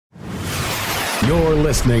You're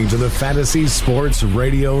listening to the Fantasy Sports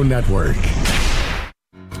Radio Network.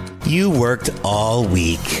 You worked all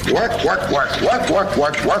week. Work.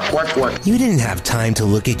 You didn't have time to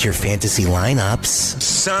look at your fantasy lineups.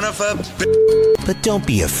 Son of a But don't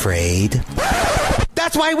be afraid.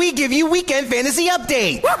 That's why we give you Weekend Fantasy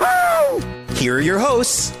Update. Woohoo! Here are your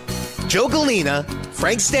hosts, Joe Galena,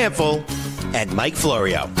 Frank Stanfill, and Mike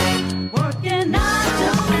Florio.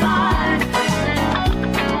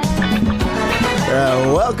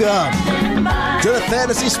 Welcome to the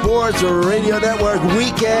Fantasy Sports Radio Network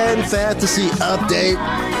Weekend Fantasy Update.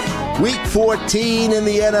 Week 14 in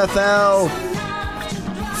the NFL.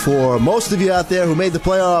 For most of you out there who made the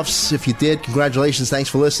playoffs, if you did, congratulations. Thanks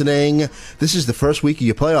for listening. This is the first week of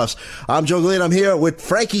your playoffs. I'm Joe Galena. I'm here with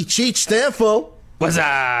Frankie Cheech Stanfill. What's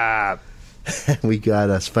up? We got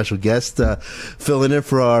a special guest filling in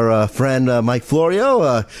for our friend Mike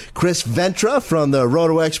Florio, Chris Ventra from the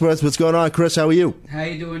Roto Experts. What's going on, Chris? How are you? How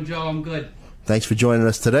you doing, Joe? I'm good. Thanks for joining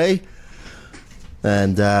us today.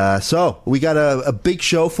 And so we got a big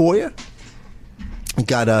show for you. We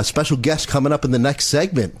got a special guest coming up in the next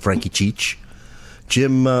segment, Frankie Cheech.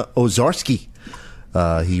 Jim Owczarski.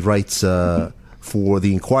 He writes for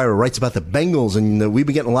the Inquirer, writes about the Bengals, and we've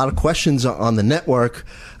been getting a lot of questions on the network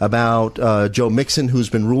about Joe Mixon, who's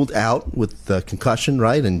been ruled out with concussion,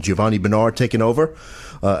 right, and Giovanni Bernard taking over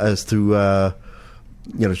as to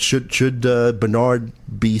should Bernard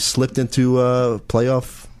be slipped into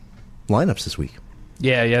playoff lineups this week?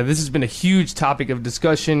 Yeah, this has been a huge topic of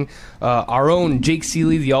discussion. Our own Jake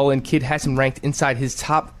Seeley, the All-In Kid, has him ranked inside his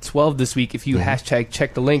top 12 this week. If you hashtag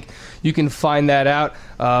check the link, you can find that out.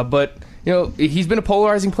 But he's been a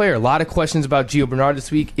polarizing player. A lot of questions about Gio Bernard this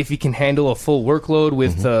week. If he can handle a full workload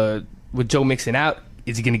with Joe Mixon out,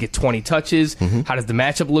 is he going to get 20 touches? How does the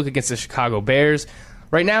matchup look against the Chicago Bears?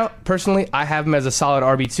 Right now, personally, I have him as a solid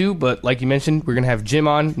RB2, but like you mentioned, we're going to have Jim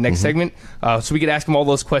on next segment, so we could ask him all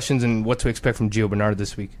those questions and what to expect from Gio Bernard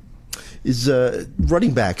this week. Is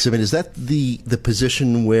running backs, is that the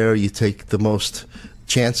position where you take the most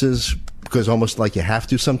chances? Because almost like you have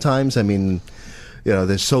to sometimes.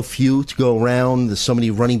 There's so few to go around. There's so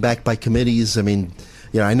many running back by committees.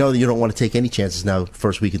 I know that you don't want to take any chances now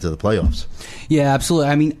first week into the playoffs. Yeah,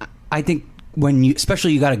 absolutely. I think when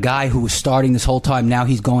especially you got a guy who was starting this whole time, now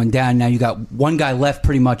he's going down. Now you got one guy left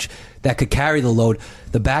pretty much that could carry the load.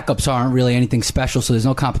 The backups aren't really anything special, so there's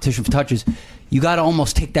no competition for touches. You got to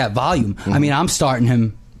almost take that volume. I'm starting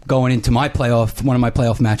him going into one of my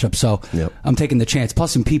playoff matchups, so I'm taking the chance.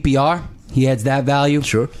 Plus in PPR, he adds that value.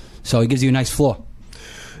 Sure. So he gives you a nice floor.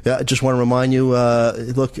 Yeah, I just want to remind you,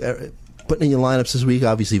 putting in your lineups this week,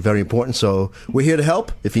 obviously very important. So we're here to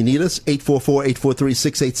help if you need us.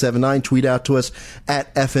 844-843-6879. Tweet out to us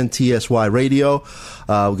at FNTSY Radio.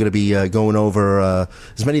 We're going to be going over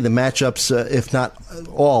as many of the matchups, if not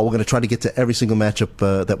all. We're going to try to get to every single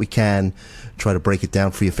matchup that we can, try to break it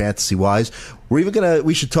down for you fantasy-wise.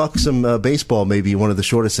 We should talk some baseball, maybe one of the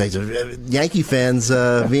shortest segments. Yankee fans,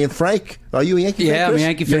 me and Frank. Are you a Yankee fan, Yeah, Chris? I'm a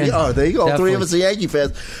Yankee fan. Oh, there you go. Definitely. All three of us are Yankee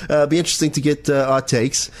fans. Be interesting to get our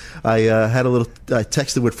takes. I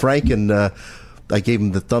texted with Frank, and I gave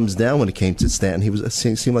him the thumbs down when it came to Stanton. It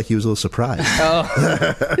seemed like he was a little surprised.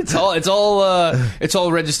 It's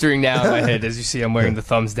all registering now in my head. As you see, I'm wearing the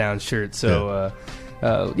thumbs down shirt. So,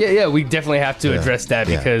 we definitely have to address that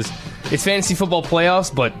because it's fantasy football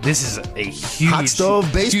playoffs, but this is a huge hot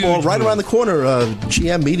stove baseball right around the corner.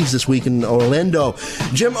 GM meetings this week in Orlando.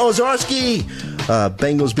 Jim Owczarski,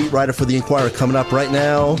 Bengals beat writer for the Inquirer, coming up right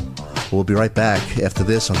now. We'll be right back after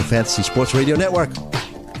this on the Fantasy Sports Radio Network.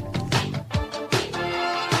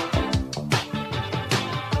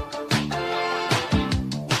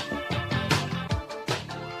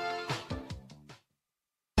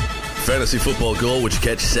 Fantasy Football Gold, which you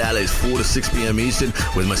catch Saturdays 4 to 6 p.m. Eastern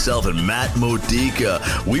with myself and Matt Modica.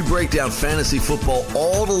 We break down fantasy football,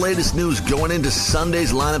 all the latest news going into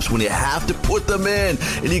Sunday's lineups when you have to put them in.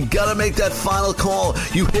 And you got to make that final call.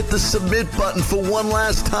 You hit the submit button for one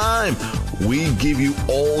last time. We give you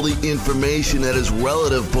all the information that is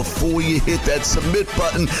relative before you hit that submit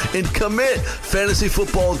button and commit. Fantasy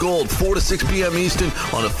Football Gold, 4 to 6 p.m. Eastern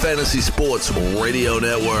on the Fantasy Sports Radio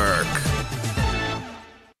Network.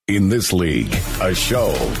 In This League, a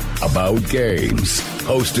show about games,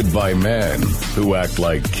 hosted by men who act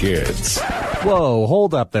like kids. Whoa,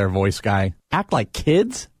 hold up there, voice guy. Act like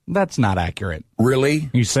kids? That's not accurate. Really?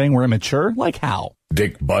 You saying we're immature? Like how?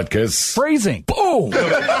 Dick Butkus. Phrasing. Boom!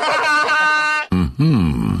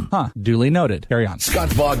 Huh, duly noted. Carry on. Scott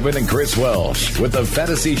Bogman and Chris Welsh with the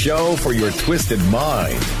fantasy show for your twisted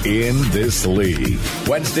mind. In This League.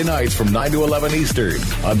 Wednesday nights from 9 to 11 Eastern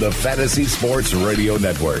on the Fantasy Sports Radio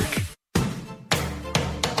Network.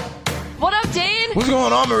 What's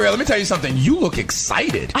going on, Maria? Let me tell you something. You look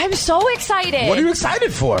excited. I'm so excited. What are you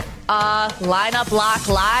excited for? Lineup Lock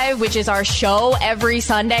Live, which is our show every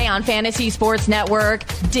Sunday on Fantasy Sports Network,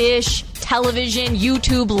 Dish, television,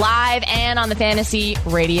 YouTube Live, and on the Fantasy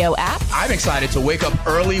Radio app. I'm excited to wake up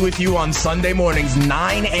early with you on Sunday mornings,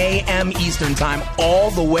 9 a.m. Eastern Time, all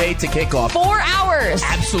the way to kickoff. 4 hours.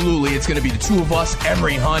 Absolutely. It's going to be the two of us,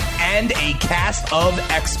 Emery Hunt, and a cast of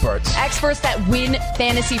experts. Experts that win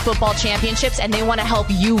fantasy football championships, and they want to help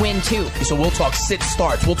you win, too. So we'll talk sit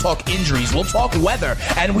starts, we'll talk injuries, we'll talk weather,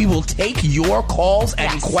 and we will take your calls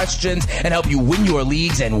and questions and help you win your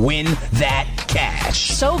leagues and win that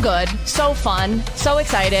cash. So good, so fun, so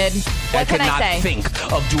excited. What can I say? I cannot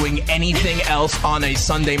think of doing anything else on a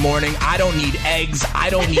Sunday morning. I don't need eggs.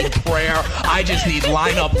 I don't need prayer. I just need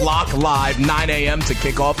Lineup Lock Live, 9 a.m. to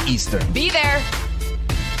kick off Eastern. Be there.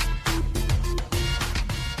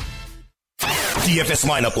 DFS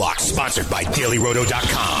Lineup Lock, sponsored by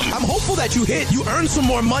DailyRoto.com. I'm hopeful that you earn some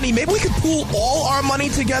more money. Maybe we could pool all our money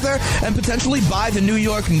together and potentially buy the New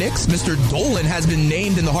York Knicks. Mr. Dolan has been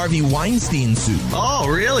named in the Harvey Weinstein suit. Oh,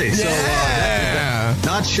 really? Yeah. So,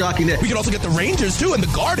 not shocking that. We could also get the Rangers, too, and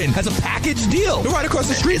the Garden has a package deal. They're right across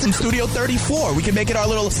the street from Studio 34. We can make it our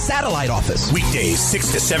little satellite office. Weekdays,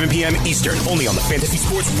 6 to 7 p.m. Eastern, only on the Fantasy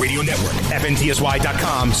Sports Radio Network.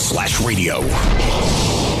 FNTSY.com/radio.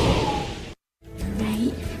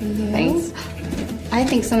 Thanks. I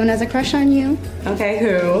think someone has a crush on you. Okay,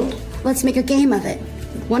 who? Let's make a game of it.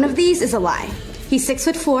 One of these is a lie. He's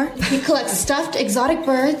 6'4". He collects stuffed exotic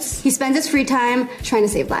birds. He spends his free time trying to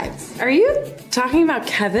save lives. Are you talking about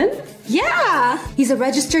Kevin? Yeah! He's a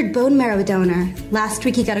registered bone marrow donor. Last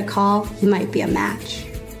week he got a call. He might be a match.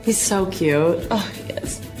 He's so cute. Oh, he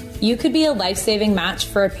is. You could be a life-saving match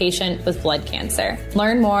for a patient with blood cancer.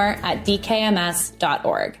 Learn more at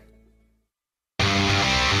dkms.org.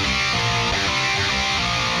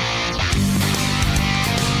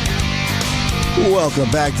 Welcome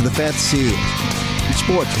back to the Fantasy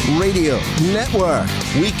Sports Radio Network.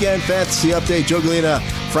 Weekend Fantasy Update. Joe Galena,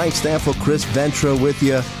 Frank Stanfield, Chris Ventra with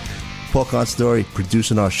you. Paul Constory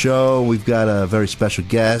producing our show. We've got a very special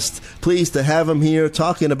guest. Pleased to have him here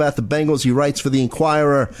talking about the Bengals. He writes for the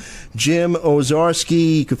Inquirer, Jim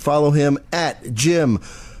Owczarski. You can follow him at Jim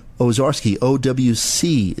Owczarski,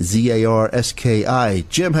 Owczarski.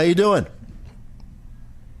 Jim, how you doing?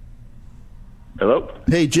 Hello?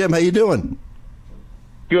 Hey, Jim, how you doing?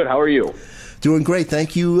 Good. How are you? Doing great.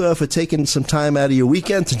 Thank you for taking some time out of your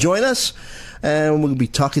weekend to join us. And we'll be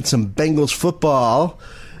talking some Bengals football.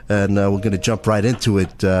 And we're going to jump right into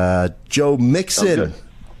it. Joe Mixon.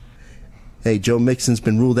 Hey, Joe Mixon's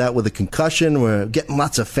been ruled out with a concussion. We're getting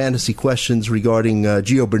lots of fantasy questions regarding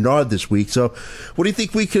Gio Bernard this week. So what do you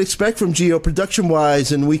think we could expect from Gio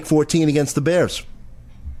production-wise in Week 14 against the Bears?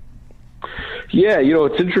 Yeah,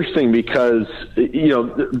 it's interesting because,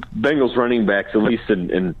 the Bengals running backs, at least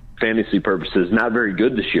in fantasy purposes, not very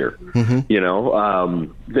good this year.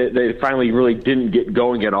 Mm-hmm. They finally really didn't get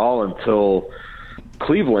going at all until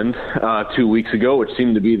Cleveland 2 weeks ago, which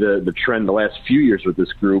seemed to be the trend the last few years with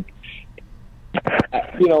this group.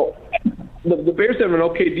 The Bears have an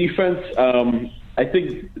okay defense. I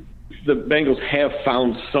think the Bengals have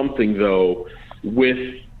found something, though,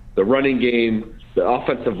 with the running game, the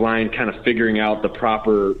offensive line kind of figuring out the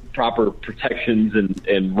proper protections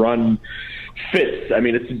and run fits. I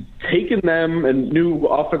mean, it's taken them and new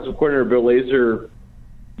offensive coordinator Bill Lazor,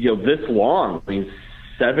 this long. I mean,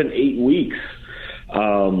 7-8 weeks.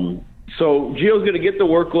 So Gio's going to get the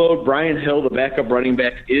workload. Brian Hill, the backup running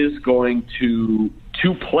back, is going to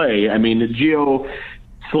play. I mean, the Gio,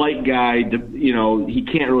 slight guy, he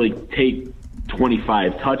can't really take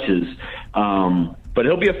 25 touches. But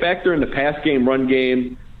he'll be a factor in the pass game, run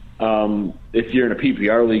game. If you're in a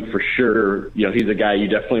PPR league, for sure, he's a guy you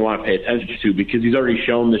definitely want to pay attention to because he's already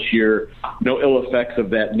shown this year no ill effects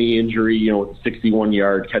of that knee injury, with a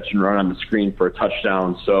 61-yard catch and run on the screen for a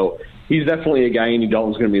touchdown. So he's definitely a guy Andy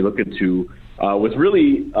Dalton's going to be looking to with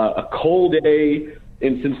really a cold day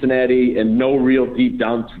in Cincinnati and no real deep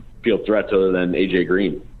downfield threats other than A.J.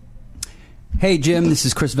 Green. Hey, Jim, this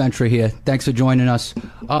is Chris Ventra here. Thanks for joining us.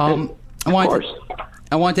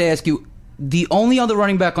 I wanted to ask you, the only other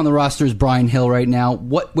running back on the roster is Brian Hill right now.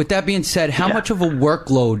 With that being said, how much of a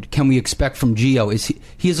workload can we expect from Gio?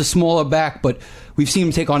 He is a smaller back, but we've seen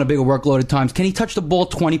him take on a bigger workload at times. Can he touch the ball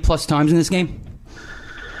 20-plus times in this game?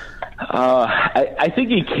 I think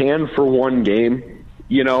he can for one game.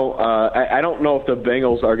 I don't know if the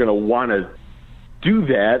Bengals are going to want to do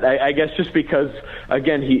that. I guess just because,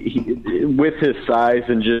 again, he with his size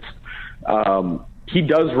and just he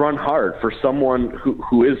does run hard for someone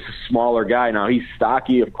who is a smaller guy. Now, he's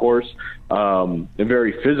stocky, of course, and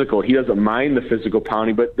very physical. He doesn't mind the physical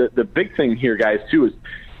pounding. But the big thing here, guys, too, is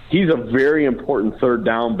he's a very important third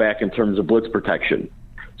down back in terms of blitz protection.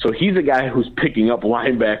 So he's a guy who's picking up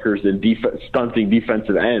linebackers and stunting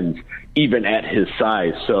defensive ends, even at his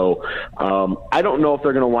size. So I don't know if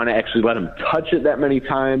they're going to want to actually let him touch it that many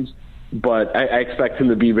times, but I expect him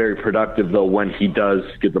to be very productive, though, when he does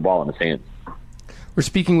get the ball in his hands. We're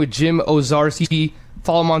speaking with Jim Owczarski.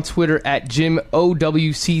 Follow him on Twitter at Jim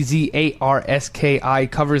OWCZARSKI.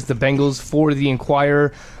 Covers the Bengals for the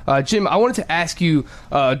Inquirer. Jim, I wanted to ask you,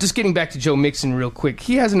 just getting back to Joe Mixon real quick.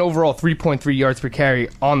 He has an overall 3.3 yards per carry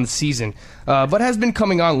on the season, but has been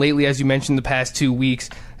coming on lately, as you mentioned, the past 2 weeks.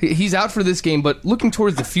 He's out for this game, but looking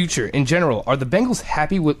towards the future in general, are the Bengals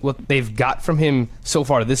happy with what they've got from him so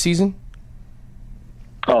far this season?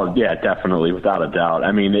 Oh, yeah, definitely, without a doubt.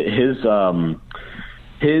 I mean, his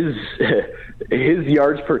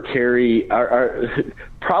yards per carry are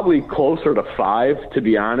probably closer to 5, to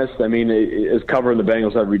be honest. I mean, is covering the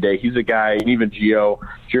Bengals every day. He's a guy, and even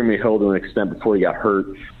Jeremy Hill to an extent before he got hurt.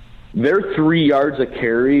 Their 3 yards a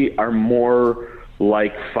carry are more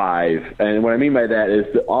like 5. And what I mean by that is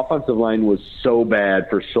the offensive line was so bad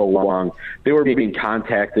for so long. They were being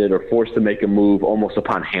contacted or forced to make a move almost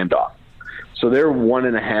upon handoff. So their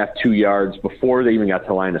 1.5, 2 yards before they even got to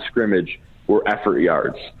the line of scrimmage were effort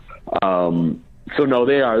yards. So no,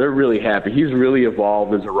 they're really happy. He's really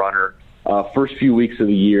evolved as a runner. First few weeks of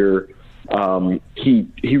the year,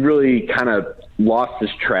 he really kind of lost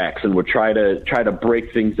his tracks and would try to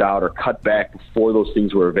break things out or cut back before those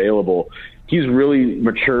things were available. He's really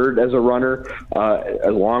matured as a runner,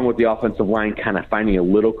 along with the offensive line kind of finding a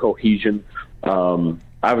little cohesion.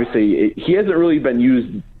 Obviously, he hasn't really been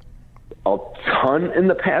used a ton in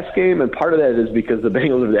the pass game, and part of that is because the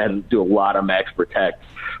Bengals have had to do a lot of max protect.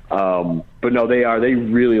 But no, they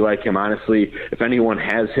really like him, honestly. If anyone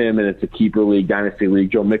has him and it's a keeper league, dynasty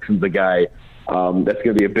league, Joe Mixon's the guy that's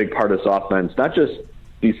going to be a big part of this offense, not just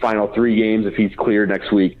these final 3 games if he's cleared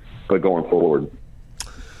next week, but going forward.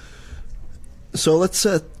 So let's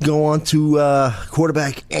go on to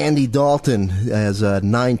quarterback Andy Dalton. Has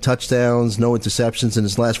 9 touchdowns, no interceptions in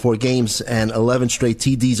his last 4 games, and 11 straight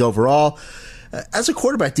TDs overall. As a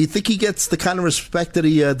quarterback, do you think he gets the kind of respect that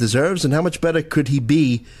he deserves, and how much better could he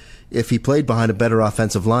be if he played behind a better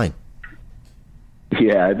offensive line?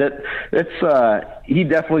 Yeah, that's he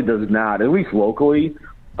definitely does not, at least locally.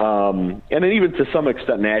 And then even to some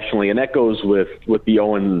extent nationally, and that goes with the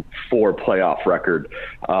 0-4 playoff record.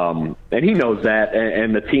 And he knows that,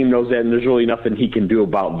 and the team knows that, and there's really nothing he can do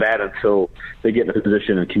about that until they get in a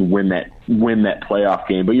position and can win that playoff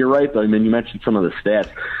game. But you're right, though. I mean, you mentioned some of the stats.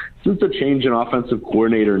 Since the change in offensive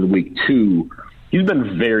coordinator in week 2, he's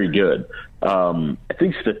been very good. I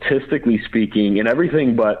think statistically speaking, in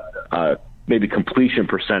everything but maybe completion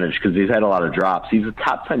percentage, because he's had a lot of drops, he's a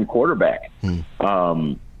top 10 quarterback.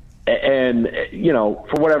 And, you know,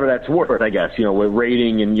 for whatever that's worth, I guess, you know, with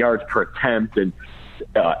rating and yards per attempt and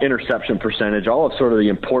interception percentage, all of sort of the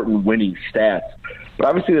important winning stats. But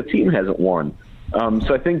obviously the team hasn't won.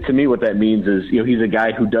 So I think to me what that means is, you know, he's a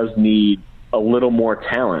guy who does need a little more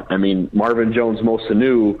talent. I mean, Marvin Jones-Mo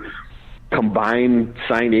Sanu combined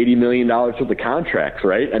signed $80 million worth of contracts,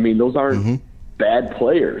 right? I mean, those aren't bad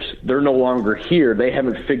players. They're no longer here. They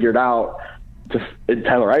haven't figured out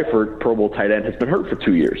Tyler Eifert, Pro Bowl tight end, has been hurt for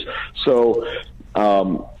 2 years. So,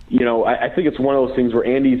 you know, I think it's one of those things where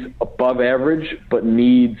Andy's above average but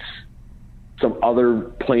needs some other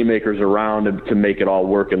playmakers around to make it all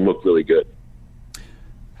work and look really good.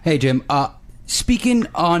 Hey, Jim. Speaking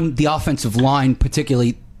on the offensive line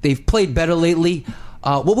particularly, they've played better lately.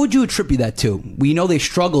 What would you attribute that to? We know they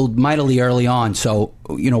struggled mightily early on, so,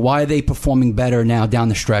 you know, why are they performing better now down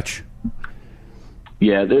the stretch?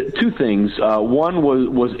 Yeah, there are 2 things. One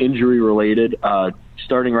was injury related.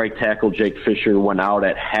 Starting right tackle Jake Fisher went out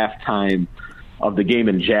at halftime of the game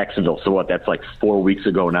in Jacksonville. So that's like 4 weeks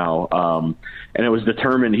ago now. And it was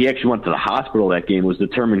determined, he actually went to the hospital that game, was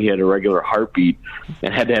determined he had a regular heartbeat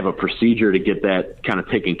and had to have a procedure to get that kind of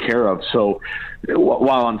taken care of. So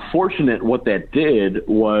while unfortunate, what that did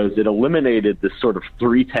was it eliminated this sort of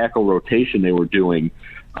 3 tackle rotation they were doing.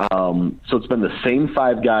 So it's been the same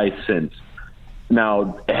 5 guys since.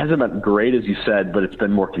 Now, it hasn't been great, as you said, but it's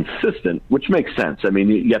been more consistent, which makes sense. I mean,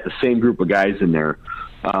 you got the same group of guys in there.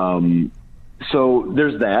 So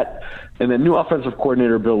there's that. And then new offensive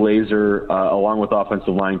coordinator Bill Lazor, along with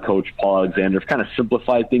offensive line coach Paul Alexander, have kind of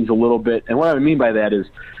simplified things a little bit. And what I mean by that is,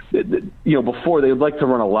 you know, before they would like to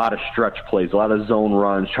run a lot of stretch plays, a lot of zone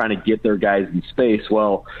runs, trying to get their guys in space.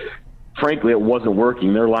 Well, frankly, it wasn't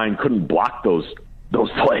working. Their line couldn't block those those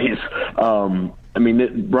plays. I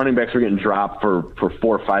mean, running backs are getting dropped for 4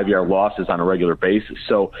 or 5 yard losses on a regular basis.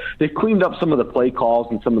 So they've cleaned up some of the play calls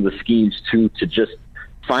and some of the schemes too, to just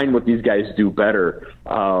find what these guys do better.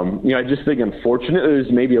 I just think unfortunately it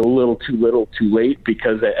was maybe a little too late,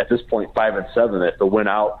 because at this point 5-7, they have to win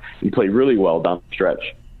out and play really well down the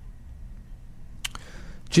stretch.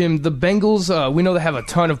 Jim, the Bengals, we know they have a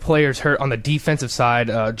ton of players hurt on the defensive side.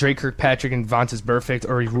 Drake Kirkpatrick and Vontaze Burfict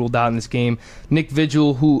already ruled out in this game. Nick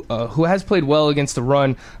Vigil, who has played well against the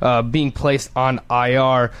run, being placed on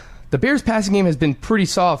IR. The Bears' passing game has been pretty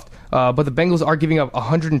soft, but the Bengals are giving up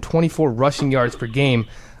 124 rushing yards per game.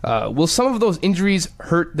 Will some of those injuries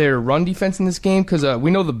hurt their run defense in this game? Because we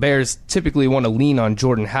know the Bears typically want to lean on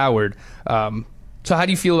Jordan Howard. So how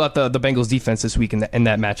do you feel about the Bengals' defense this week in that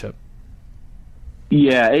matchup?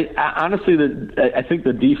 Yeah, honestly, I think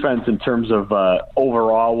the defense in terms of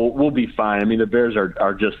overall will be fine. I mean, the Bears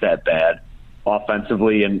are just that bad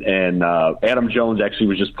offensively, and Adam Jones actually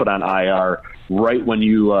was just put on IR right when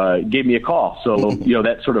you gave me a call. So,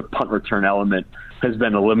 that sort of punt return element has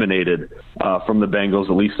been eliminated from the Bengals,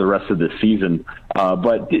 at least the rest of this season.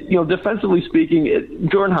 But defensively speaking,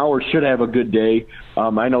 Jordan Howard should have a good day.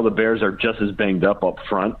 I know the Bears are just as banged up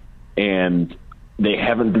front, and they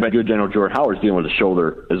haven't been good. General Jordan Howard's dealing with a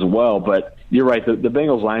shoulder as well. But you're right, the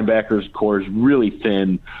Bengals linebackers core is really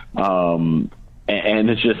thin, and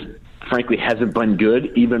it's just frankly hasn't been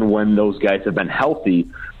good even when those guys have been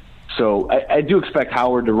healthy. So I do expect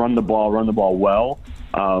Howard to run the ball well,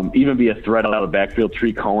 even be a threat out of the backfield.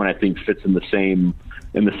 Tree Cohen, I think, fits in the same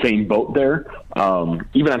boat there.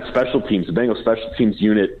 Even on special teams, the Bengals special teams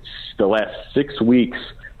unit the last 6 weeks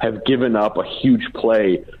have given up a huge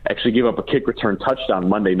play, actually gave up a kick return touchdown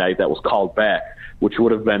Monday night that was called back, which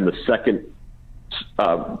would have been the second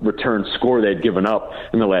return score they'd given up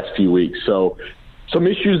in the last few weeks. So some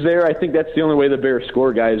issues there. I think that's the only way the Bears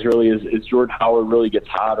score, guys, really is Jordan Howard really gets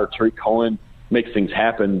hot or Tariq Cohen makes things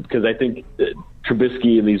happen, because I think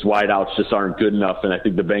Trubisky and these wideouts just aren't good enough, and I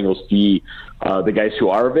think the Bengals the guys who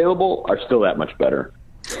are available are still that much better.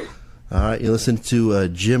 All right, you listen to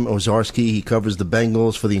Jim Owczarski. He covers the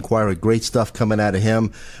Bengals for the Inquirer. Great stuff coming out of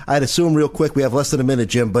him. I'd assume real quick, we have less than a minute,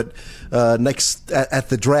 Jim, but next at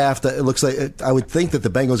the draft, it looks like I would think that the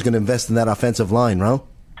Bengals are going to invest in that offensive line, right?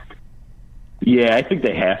 Yeah, I think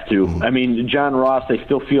they have to. I mean, John Ross, they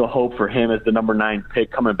still feel hope for him as the number 9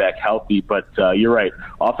 pick coming back healthy, but you're right.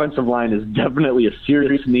 Offensive line is definitely a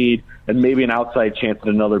serious need, and maybe an outside chance at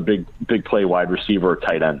another big play wide receiver or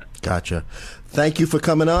tight end. Gotcha. Thank you for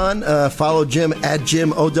coming on. Follow Jim at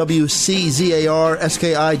Jim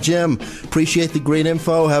OWCZARSKI Jim. Appreciate the great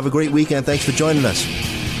info. Have a great weekend. Thanks for joining us.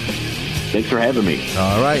 Thanks for having me.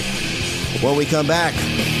 All right. When we come back,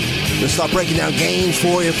 we'll start breaking down games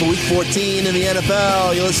for you for Week 14 in the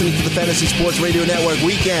NFL. You're listening to the Fantasy Sports Radio Network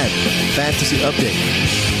Weekend Fantasy Update.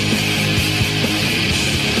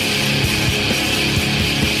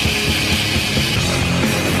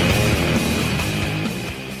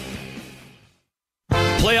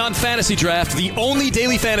 Play on Fantasy Draft, the only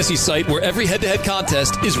daily fantasy site where every head-to-head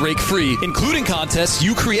contest is rake-free, including contests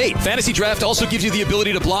you create. Fantasy Draft also gives you the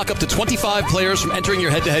ability to block up to 25 players from entering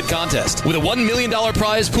your head-to-head contest. With a $1 million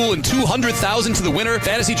prize pool and $200,000 to the winner,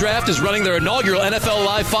 Fantasy Draft is running their inaugural NFL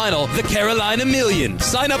Live Final, the Carolina Million.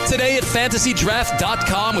 Sign up today at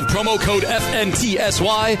fantasydraft.com with promo code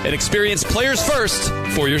FNTSY and experience players first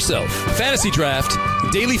for yourself. Fantasy Draft,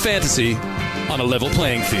 daily fantasy on a level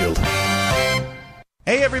playing field.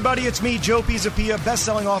 Hey everybody, it's me, Joe Pisapia,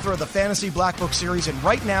 best-selling author of the Fantasy Black Book series, and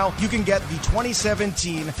right now you can get the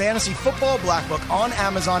 2017 Fantasy Football Black Book on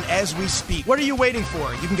Amazon as we speak. What are you waiting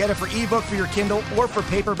for? You can get it for ebook for your Kindle or for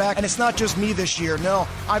paperback, and it's not just me this year. No,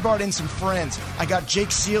 I brought in some friends. I got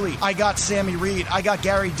Jake Seeley, I got Sammy Reed, I got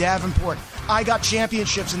Gary Davenport. I got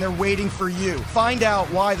championships, and they're waiting for you. Find out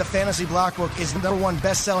why the Fantasy Black Book is the #1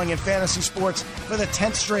 best-selling in fantasy sports for the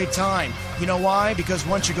 10th straight time. You know why? Because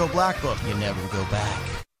once you go Black Book, you never go back.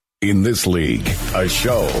 In This League, a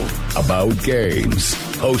show about games,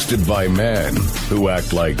 hosted by men who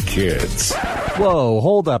act like kids. Whoa,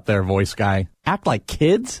 hold up there, voice guy. Act like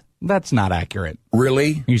kids? That's not accurate.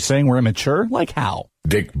 Really? You saying we're immature? Like how?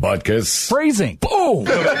 Dick Butkus. Phrasing. Boom!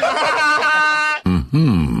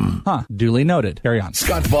 Huh, duly noted. Carry on.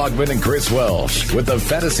 Scott Bogman and Chris Welsh with the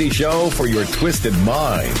fantasy show for your twisted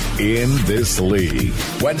mind. In This League.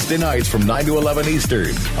 Wednesday nights from 9 to 11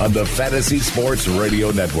 Eastern on the Fantasy Sports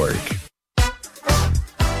Radio Network.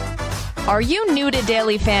 Are you new to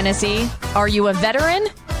daily fantasy? Are you a veteran?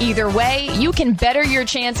 Either way, you can better your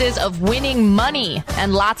chances of winning money,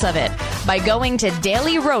 and lots of it, by going to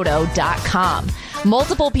dailyroto.com.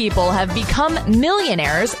 Multiple people have become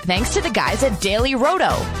millionaires thanks to the guys at Daily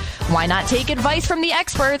Roto. Why not take advice from the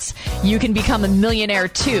experts? You can become a millionaire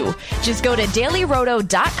too. Just go to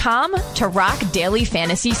dailyroto.com to rock daily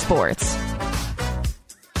fantasy sports.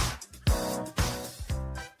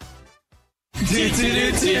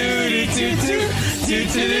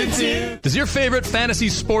 Does your favorite fantasy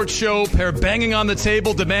sports show pair banging on the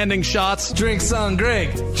table, demanding shots? Drinks on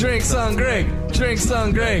Greg. Drinks on Greg. Drinks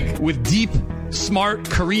on Greg. With deep, smart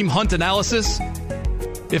Kareem Hunt analysis?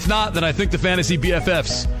 If not, then I think the Fantasy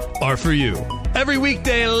BFFs are for you. Every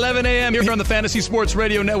weekday at 11 a.m. here on the Fantasy Sports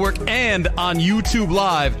Radio Network and on YouTube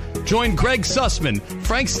Live. Join Greg Sussman,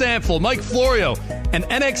 Frank Stanfill, Mike Florio, and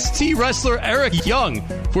NXT wrestler Eric Young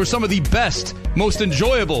for some of the best, most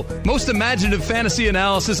enjoyable, most imaginative fantasy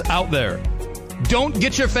analysis out there. Don't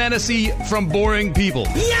get your fantasy from boring people.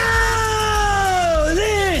 Yo!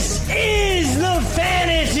 This is the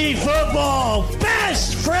Fantasy Football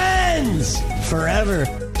Best Friends Forever.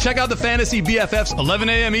 Check out the Fantasy BFFs, 11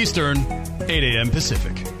 a.m. Eastern, 8 a.m.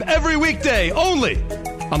 Pacific. Every weekday, only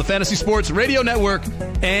on the Fantasy Sports Radio Network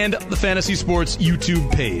and the Fantasy Sports YouTube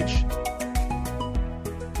page.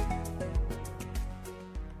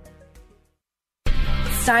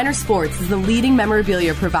 Steiner Sports is the leading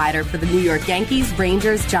memorabilia provider for the New York Yankees,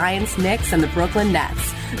 Rangers, Giants, Knicks, and the Brooklyn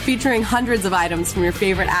Nets. Featuring hundreds of items from your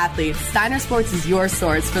favorite athletes, Steiner Sports is your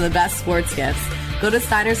source for the best sports gifts. Go to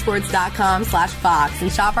steinersports.com/box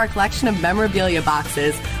and shop our collection of memorabilia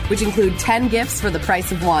boxes, which include 10 gifts for the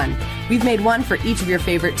price of one. We've made one for each of your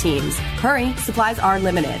favorite teams. Hurry, supplies are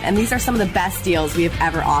limited, and these are some of the best deals we have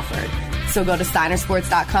ever offered. So go to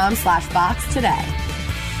steinersports.com/box today.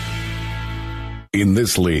 In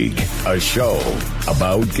This League, a show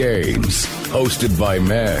about games, hosted by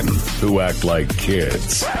men who act like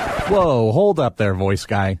kids. Whoa, hold up there, voice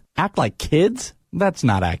guy. Act like kids? That's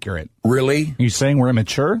not accurate. Really? You saying we're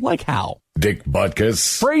immature? Like how? Dick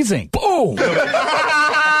Butkus. Phrasing. Boom!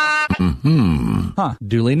 Huh,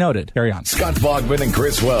 duly noted. Carry on. Scott Bogman and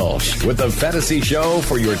Chris Welsh with the fantasy show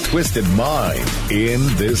for your twisted mind. In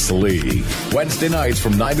This League. Wednesday nights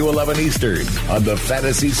from 9 to 11 Eastern on the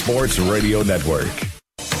Fantasy Sports Radio Network.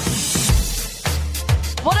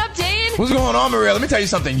 What up, Dane? What's going on, Maria? Let me tell you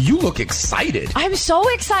something. You look excited. I'm so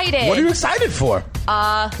excited. What are you excited for?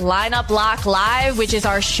 Lineup Lock Live, which is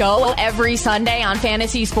our show every Sunday on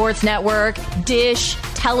Fantasy Sports Network, Dish,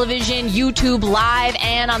 television, YouTube Live,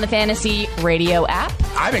 and on the Fantasy Radio app.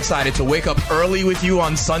 I'm excited to wake up early with you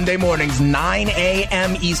on Sunday mornings, 9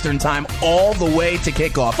 a.m. Eastern time, all the way to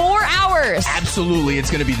kickoff. 4 hours. Absolutely.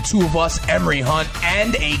 It's going to be the two of us, Emery Hunt,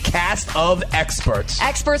 and a cast of experts.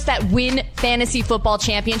 Experts that win fantasy football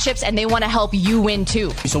championships, and they want to help you win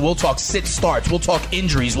too. So we'll talk sit starts, we'll talk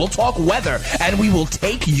injuries, we'll talk weather, and we will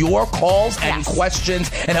take your calls and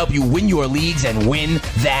questions and help you win your leagues and win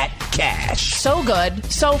that cash. So good,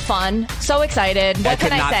 so fun, so excited. What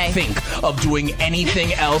can I say? I could not think of doing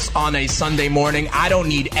anything else on a Sunday morning. I don't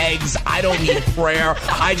need eggs. I don't need prayer.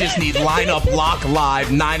 I just need Lineup Lock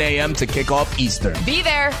Live, 9 a.m. to kick off Eastern. Be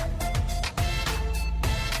there.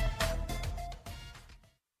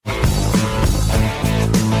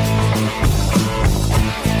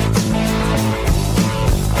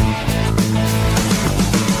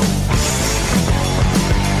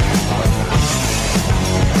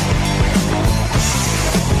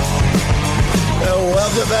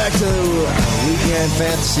 Welcome back to Weekend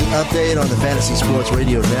Fantasy Update on the Fantasy Sports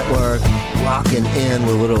Radio Network. Locking in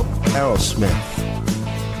with a little Aerosmith.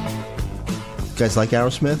 You guys like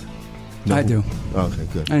Aerosmith? No? I do. Okay,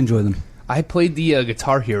 good. I enjoy them. I played the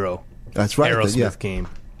Guitar Hero. That's right. Aerosmith game.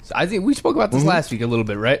 So I think we spoke about this last week a little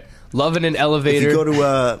bit, right? Loving an elevator. If you go to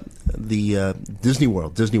the Disney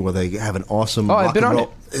World, they have an awesome. Oh, I've been on it.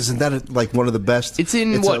 Isn't that like one of the best? It's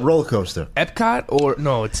in it's what? a roller coaster. Epcot or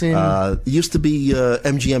no? It's in. It used to be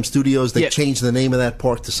MGM Studios. They changed the name of that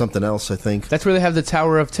park to something else. I think that's where they have the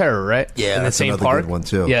Tower of Terror, right? Yeah, in the that's same another park. Good one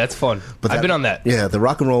too. Yeah, it's fun. But I've been on that. Yeah, the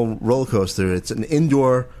Rock and Roll roller coaster. It's an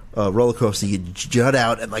indoor roller coaster. You jut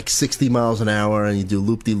out at like 60 miles an hour and you do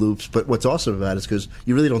loop-de-loops. But what's awesome about it is because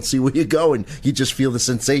you really don't see where you're going. You just feel the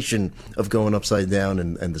sensation of going upside down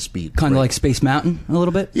and the speed. Kind of like Space Mountain a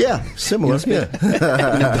little bit? Yeah, similar. Yeah.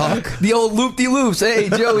 The old loop-de-loops. Hey,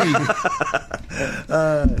 Joey.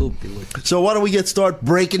 So why don't we start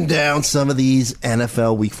breaking down some of these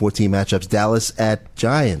NFL Week 14 matchups. Dallas at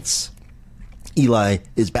Giants. Eli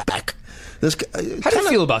is back. How do you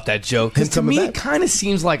feel about that, Joe? Because to me, it kind of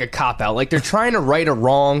seems like a cop-out. Like they're trying to right a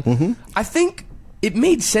wrong. Mm-hmm. I think it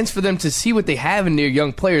made sense for them to see what they have in their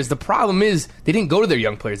young players. The problem is they didn't go to their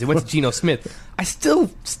young players. They went to Geno Smith. I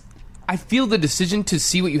feel the decision to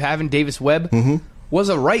see what you have in Davis Webb. Mm-hmm. was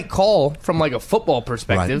a right call from like a football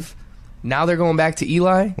perspective. Right. Now they're going back to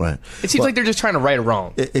Eli. Right. It seems like they're just trying to right a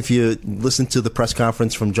wrong. If you listen to the press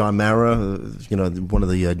conference from John Mara, one of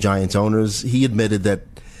the Giants owners, he admitted that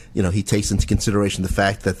he takes into consideration the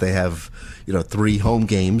fact that they have 3 home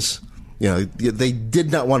games. They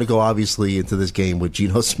did not want to go obviously into this game with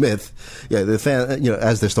Geno Smith. Yeah, the fan,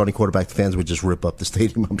 as their starting quarterback, the fans would just rip up the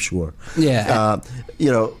stadium, I'm sure. Yeah.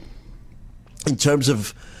 In terms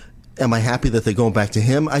of, am I happy that they're going back to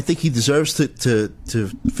him? I think he deserves to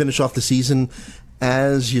finish off the season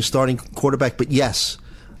as your starting quarterback. But yes,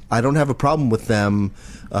 I don't have a problem with them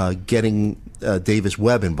getting Davis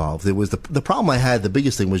Webb involved. It was the problem I had. The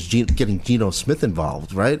biggest thing was getting Geno Smith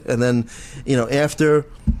involved, right? And then after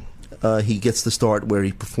he gets the start where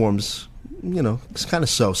he performs, it's kind of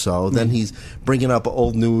so-so. Then he's bringing up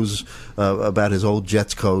old news about his old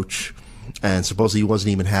Jets coach. And supposedly he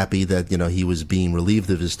wasn't even happy that, he was being relieved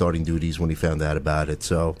of his starting duties when he found out about it.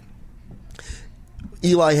 So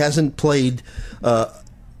Eli hasn't played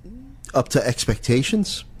up to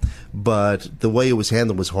expectations, but the way it was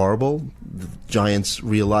handled was horrible. The Giants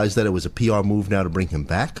realized that it was a PR move now to bring him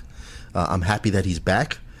back. I'm happy that he's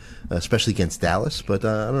back, especially against Dallas, but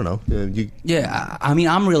I don't know.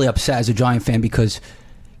 I'm really upset as a Giant fan because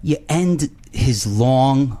you end his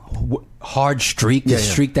long, hard streak,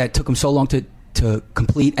 streak that took him so long to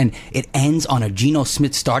complete, and it ends on a Geno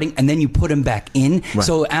Smith starting, and then you put him back in. Right.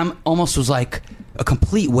 So it almost was like a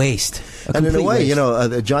complete waste. And in a way,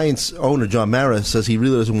 the Giants owner, John Mara, says he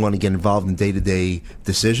really doesn't want to get involved in day-to-day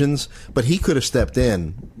decisions, but he could have stepped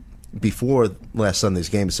in before last Sunday's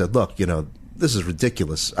game and said, look, this is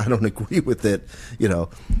ridiculous. I don't agree with it.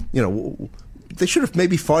 They should have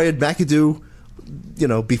maybe fired McAdoo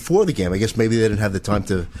before the game. I guess maybe they didn't have the time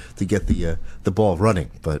to get the ball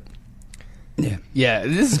running, but yeah,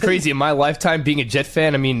 this is crazy. In my lifetime, being a Jet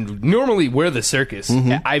fan, I mean, normally we're the circus.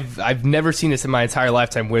 Mm-hmm. I've never seen this in my entire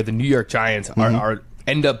lifetime where the New York Giants are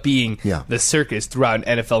end up being the circus throughout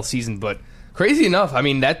an NFL season. But crazy enough, I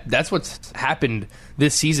mean that's what's happened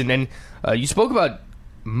this season. And you spoke about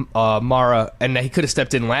Mara and that he could have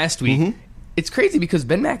stepped in last week. Mm-hmm. It's crazy because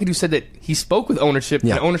Ben McAdoo said that he spoke with ownership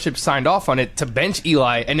and ownership signed off on it to bench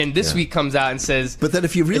Eli, and then this week comes out and says, but then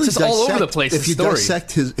if you really it's just all over the place. If you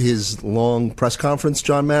dissect his long press conference,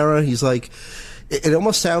 John Mara, he's like, it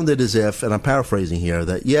almost sounded as if, and I'm paraphrasing here,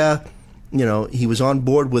 that he was on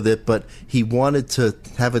board with it, but he wanted to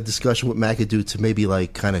have a discussion with McAdoo to maybe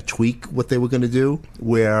like kind of tweak what they were going to do,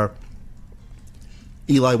 where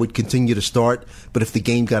Eli would continue to start, but if the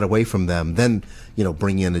game got away from them, then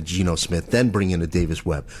bring in a Geno Smith, then bring in a Davis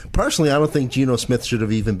Webb. Personally, I don't think Geno Smith should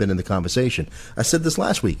have even been in the conversation. I said this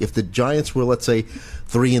last week. If the Giants were, let's say,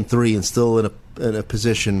 3-3 and still in a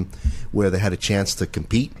position where they had a chance to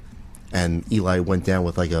compete, and Eli went down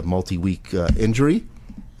with like a multi-week injury,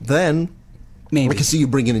 then maybe I can see you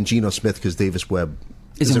bringing in Geno Smith because Davis Webb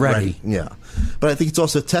isn't ready. Yeah, but I think it's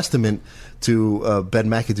also a testament to Ben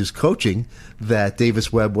McAdoo's coaching that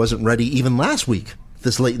Davis Webb wasn't ready even last week,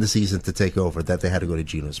 this late in the season, to take over, that they had to go to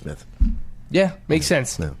Geno Smith. Yeah, makes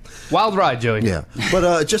sense. Yeah. Wild ride, Joey. Yeah.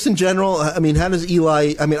 But just in general, I mean, how does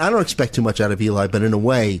Eli... I mean, I don't expect too much out of Eli, but in a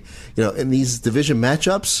way, in these division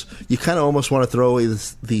matchups, you kind of almost want to throw away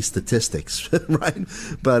these statistics, right?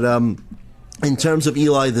 But in terms of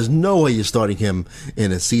Eli, there's no way you're starting him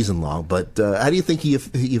in a season long. But how do you think he...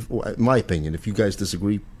 in my opinion, if you guys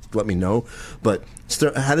disagree, let me know. But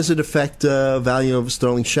how does it affect value of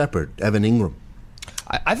Sterling Shepard, Evan Ingram?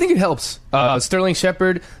 I think it helps. Sterling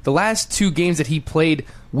Shepard, the last 2 games that he played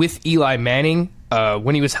with Eli Manning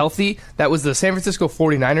when he was healthy, that was the San Francisco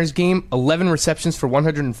 49ers game, 11 receptions for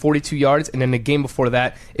 142 yards, and then the game before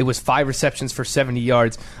that, it was 5 receptions for 70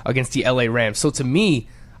 yards against the LA Rams. So to me,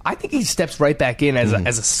 I think he steps right back in as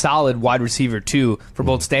a solid wide receiver, too, for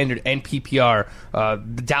both standard and PPR.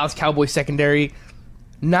 The Dallas Cowboys secondary,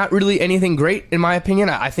 not really anything great, in my opinion.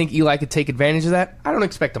 I think Eli could take advantage of that. I don't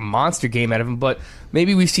expect a monster game out of him, but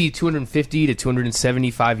maybe we see 250 to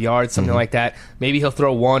 275 yards, something like that. Maybe he'll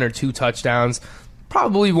throw 1 or 2 touchdowns.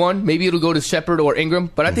 Probably 1. Maybe it'll go to Shepard or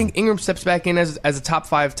Ingram. But I think Ingram steps back in as a top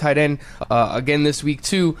 5 tight end again this week,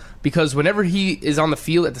 too, because whenever he is on the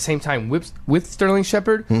field at the same time with Sterling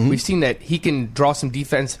Shepard, we've seen that he can draw some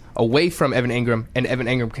defense away from Evan Ingram, and Evan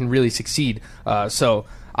Ingram can really succeed. So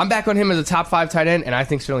I'm back on him as a top 5 tight end, and I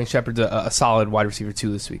think Sterling Shepard's a solid wide receiver,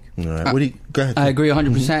 too, this week. All right. Go ahead. I agree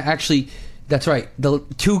 100%. Actually, that's right. The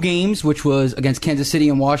 2 games, which was against Kansas City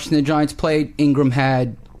and Washington, the Giants played, Ingram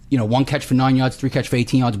had 1 catch for 9 yards, 3 catch for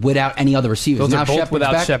 18 yards without any other receivers. Those are both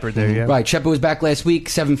without Shepard there, yeah. Right. Shepard was back last week,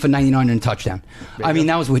 7 for 99 and a touchdown. I mean,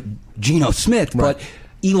 that was with Geno Smith, but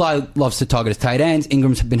Eli loves to target his tight ends.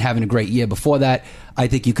 Ingram's been having a great year before that. I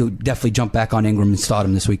think you could definitely jump back on Ingram and start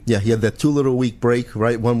him this week. Yeah, he had that 2 little week break,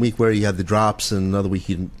 right? 1 week where he had the drops, and another week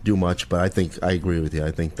he didn't do much. But I agree with you.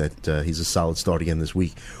 I think that he's a solid start again this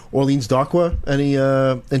week. Orleans Darkwa, any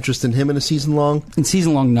interest in him in a season long? In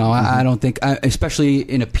season long, no. I don't think, especially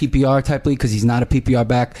in a PPR type league, because he's not a PPR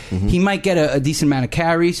back. He might get a decent amount of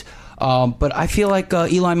carries, but I feel like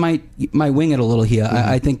Eli might wing it a little here.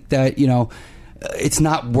 I think that, it's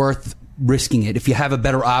not worth risking it. If you have a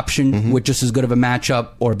better option with just as good of a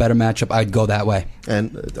matchup or a better matchup, I'd go that way.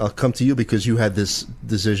 And I'll come to you because you had this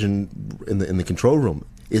decision in the control room.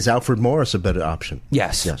 Is Alfred Morris a better option?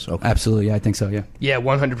 Yes. Okay. Absolutely. I think so, yeah. Yeah,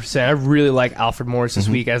 100%. I really like Alfred Morris this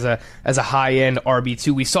week as a high-end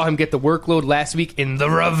RB2. We saw him get the workload last week in the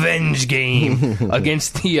revenge game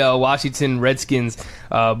against the Washington Redskins.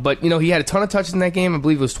 But, he had a ton of touches in that game. I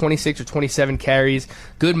believe it was 26 or 27 carries.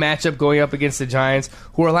 Good matchup going up against the Giants,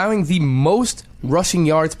 who are allowing the most rushing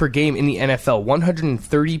yards per game in the NFL,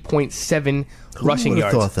 130.7 rushing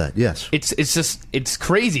yards. Who would have thought that? Yes. It's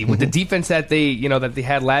crazy with the defense that they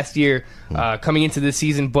had last year coming into this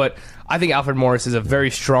season. But I think Alfred Morris is a very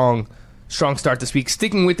strong start this week.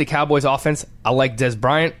 Sticking with the Cowboys offense, I like Des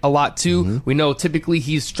Bryant a lot too. We know typically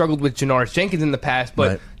he's struggled with Janoris Jenkins in the past,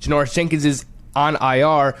 but Janoris Jenkins is on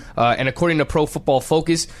IR, and according to Pro Football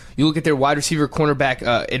Focus, you look at their wide receiver cornerback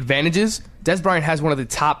advantages. Des Bryant has one of the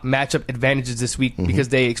top matchup advantages this week because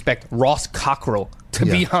they expect Ross Cockrell to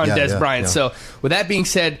be on Des Bryant. So with that being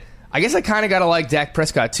said, I guess I kind of got to like Dak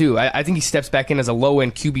Prescott too. I think he steps back in as a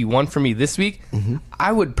low-end QB1 for me this week.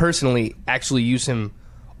 I would personally actually use him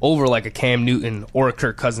over like a Cam Newton or a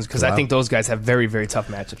Kirk Cousins because I think those guys have very, very tough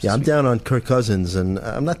matchups. Yeah, I'm down on Kirk Cousins, and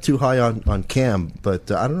I'm not too high on Cam, but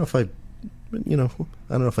I don't know if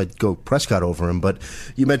I'd go Prescott over him. But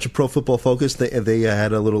you mentioned Pro Football Focus. They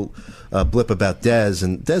had a little blip about Dez,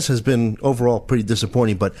 and Dez has been overall pretty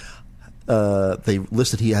disappointing. But they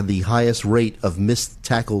listed he had the highest rate of missed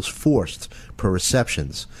tackles forced per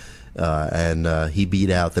receptions, and he beat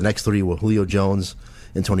out the next 3 were Julio Jones,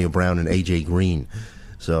 Antonio Brown, and AJ Green.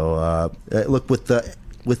 So look, with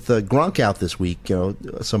Gronk out this week,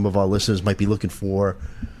 some of our listeners might be looking for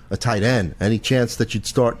a tight end. Any chance that you'd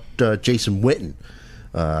start Jason Witten?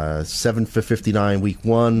 7 for 59 week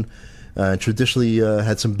 1. Traditionally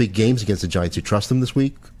had some big games against the Giants. You trust him this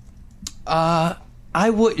week? I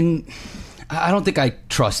wouldn't. I don't think I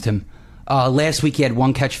trust him. Last week he had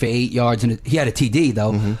 1 catch for 8 yards, and he had a TD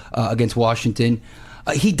though against Washington.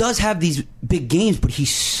 He does have these big games, but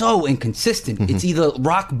he's so inconsistent. It's either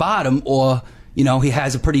rock bottom or he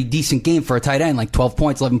has a pretty decent game for a tight end, like 12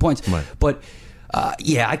 points, 11 points. Right. But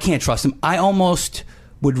I can't trust him. I almost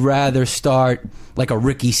would rather start like a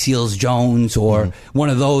Ricky Seals-Jones or one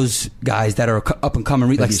of those guys that are up and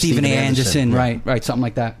coming, like Steven Anderson, right, something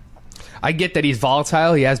like that. I get that he's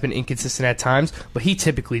volatile. He has been inconsistent at times, but he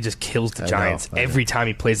typically just kills the Giants every time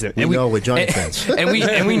he plays them. We know we're Giant fans, and we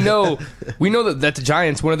know that the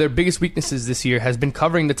Giants, one of their biggest weaknesses this year has been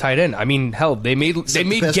covering the tight end. I mean, hell, they made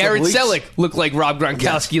Garrett Selleck look like Rob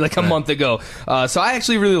Gronkowski a month ago. So I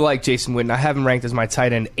actually really like Jason Witten. I have him ranked as my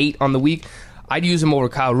tight end 8 on the week. I'd use him over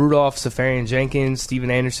Kyle Rudolph, Safarian Jenkins, Steven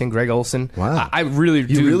Anderson, Greg Olsen. Wow. I really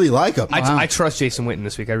do. You really like him. I trust Jason Witten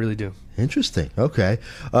this week. I really do. Interesting. Okay.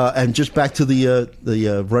 And just back to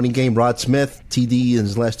the running game, Rod Smith, TD in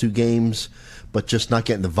his last 2 games, but just not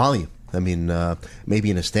getting the volume. I mean, maybe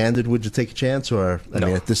in a standard, would you take a chance? Or, I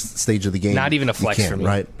mean, at this stage of the game, not even a flex for me.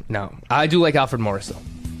 Right? No. I do like Alfred Morris, though.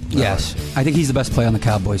 Yes. I think he's the best play on the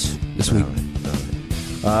Cowboys this week.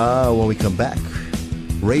 When we come back,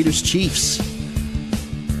 Raiders Chiefs.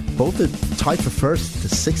 Both are tied for first to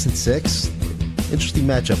 6-6. Interesting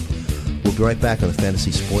matchup. We'll be right back on the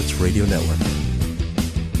Fantasy Sports Radio Network.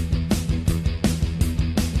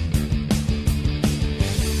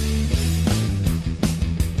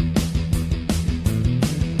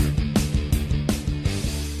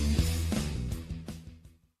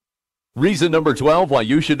 Reason number 12 why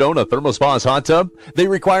you should own a ThermoSpa's hot tub? They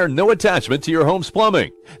require no attachment to your home's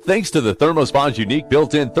plumbing. Thanks to the ThermoSpa's unique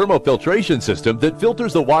built-in thermofiltration system that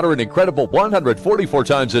filters the water an incredible 144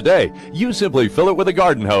 times a day, you simply fill it with a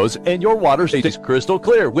garden hose and your water stays crystal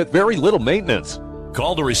clear with very little maintenance.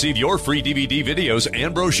 Call to receive your free DVD videos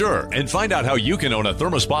and brochure and find out how you can own a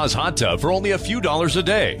ThermoSpa's hot tub for only a few dollars a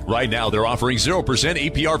day. Right now, they're offering 0%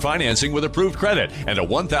 APR financing with approved credit and a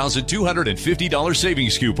 $1,250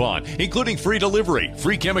 savings coupon, including free delivery,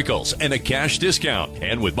 free chemicals, and a cash discount.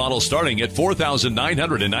 And with models starting at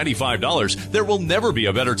 $4,995, there will never be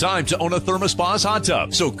a better time to own a ThermoSpa's hot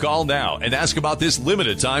tub. So call now and ask about this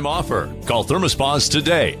limited time offer. Call ThermoSpa's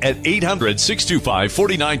today at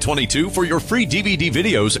 800-625-4922 for your free DVD 3D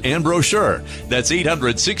videos and brochure. That's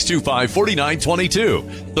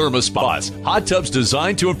 800-625-4922. ThermoSpas, hot tubs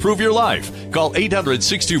designed to improve your life. Call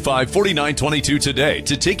 800-625-4922 today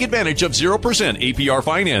to take advantage of 0% APR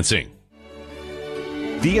financing.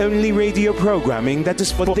 The only radio programming that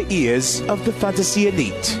is for the ears of the fantasy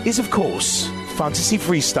elite is, of course, Fantasy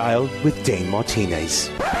Freestyle with Dane Martinez.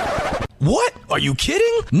 What? Are you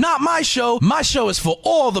kidding? Not my show. My show is for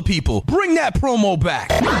all the people. Bring that promo back.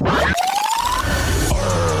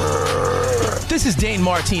 This is Dane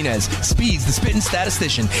Martinez, Speeds, the Spittin'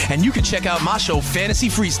 Statistician, and you can check out my show, Fantasy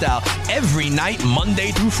Freestyle, every night,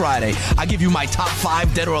 Monday through Friday. I give you my top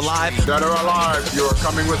 5 dead or alive. Dead or alive, you're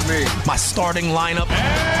coming with me. My starting lineup.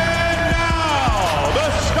 And now,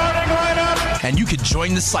 the starting lineup. And you can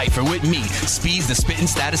join the cipher with me, Speeds, the Spittin'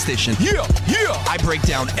 Statistician. Yeah. I break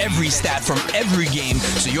down every stat from every game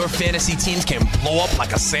so your fantasy teams can blow up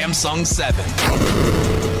like a Samsung 7.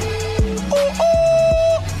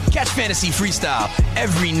 Catch Fantasy Freestyle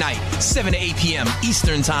every night, 7 to 8 p.m.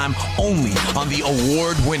 Eastern Time, only on the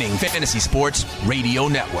award-winning Fantasy Sports Radio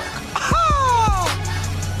Network.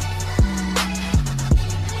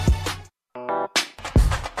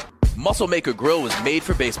 Muscle Maker Grill was made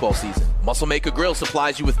for baseball season. Muscle Maker Grill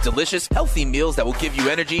supplies you with delicious, healthy meals that will give you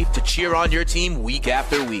energy to cheer on your team week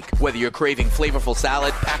after week. Whether you're craving flavorful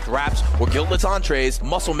salad, packed wraps, or guiltless entrees,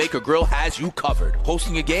 Muscle Maker Grill has you covered.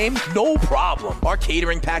 Hosting a game? No problem. Our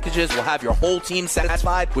catering packages will have your whole team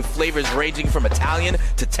satisfied with flavors ranging from Italian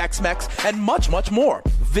to Tex-Mex and much, much more.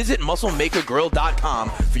 Visit MuscleMakerGrill.com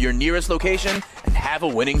for your nearest location and have a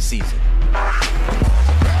winning season.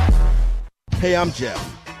 Hey, I'm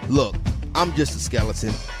Jeff. Look, I'm just a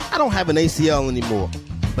skeleton. I don't have an ACL anymore,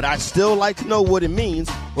 but I'd still like to know what it means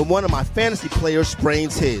when one of my fantasy players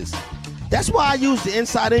sprains his. That's why I use the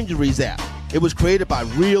Inside Injuries app. It was created by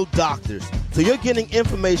real doctors, so you're getting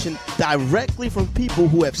information directly from people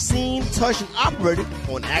who have seen, touched, and operated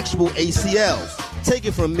on actual ACLs. Take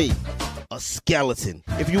it from me, a skeleton.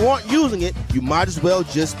 If you aren't using it, you might as well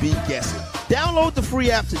just be guessing. Download the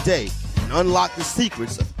free app today and unlock the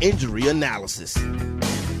secrets of injury analysis.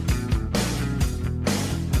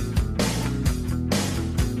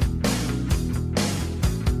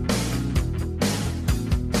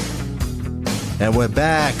 And we're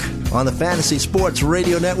back on the Fantasy Sports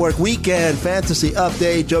Radio Network Weekend Fantasy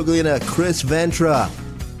Update. Joe Galena, Chris Ventra,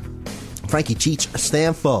 Frankie Cheech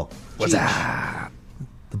Stanfel. What's up?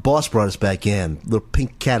 The boss brought us back in. Little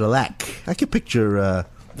pink Cadillac. I can picture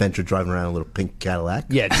Ventra driving around in a little pink Cadillac.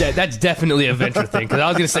 Yeah, that's definitely a Ventra thing. Because I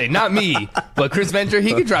was going to say, not me, but Chris Ventra,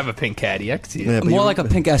 he could drive a pink Caddy. I could see it. Yeah, More like a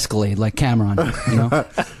pink Escalade, like Cameron. You know?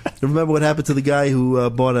 Remember what happened to the guy who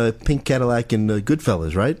bought a pink Cadillac in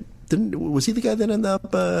Goodfellas, right? Was he the guy that ended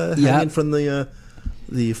up hanging from the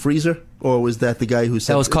freezer? Or was that the guy who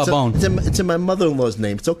said... That was Carbone. It's in my mother-in-law's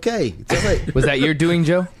name. It's okay. It's all right. Was that your doing,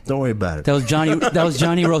 Joe? Don't worry about it. That was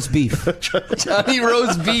Johnny Roast Beef. Johnny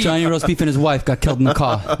Roast Beef. Johnny Roast Beef and his wife got killed in the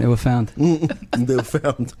car. They were found. They were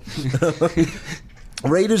found.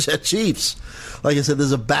 Raiders at Chiefs. Like I said,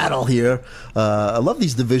 there's a battle here. I love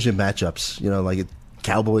these division matchups. You know, like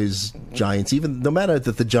Cowboys, Giants. Even no matter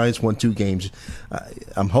that the Giants won 2 games,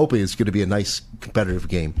 I'm hoping it's going to be a nice competitive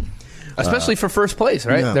game. Especially for first place,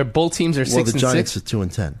 right? Yeah. They're both teams are 6 and 6. Well, the Giants are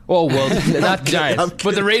 2-10. Oh well, not Giants,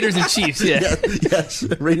 but the Raiders and Chiefs. Yeah, yes,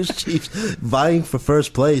 Raiders Chiefs vying for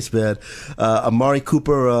first place, man. Amari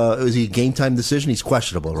Cooper, is he a game time decision? He's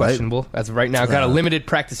questionable, right? Questionable as of right now. Got a limited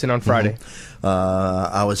practicing on Friday.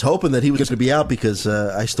 I was hoping that he was going to be out because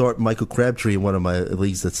I start Michael Crabtree in one of my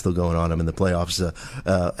leagues that's still going on. I'm in the playoffs,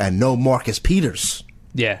 and no Marcus Peters.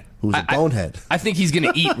 Yeah. Who's a bonehead. I think he's going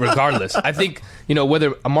to eat regardless. I think,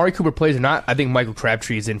 whether Amari Cooper plays or not, I think Michael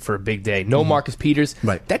Crabtree is in for a big day. No Marcus Peters.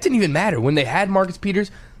 Right. That didn't even matter. When they had Marcus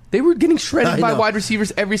Peters, they were getting shredded by wide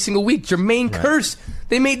receivers every single week. Jermaine Kearse,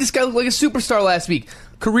 they made this guy look like a superstar last week.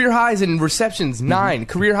 Career highs in receptions, 9.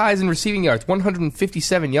 Career highs in receiving yards,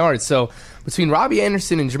 157 yards. So between Robbie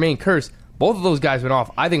Anderson and Jermaine Kearse, both of those guys went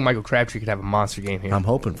off. I think Michael Crabtree could have a monster game here. I'm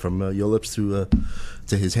hoping from your lips to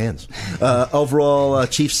his hands. Overall,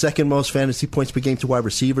 Chiefs' second most fantasy points per game to wide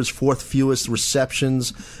receivers, 4th fewest receptions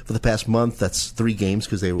for the past month. That's 3 games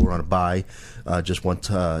because they were on a bye. Just 1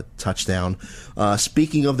 touchdown.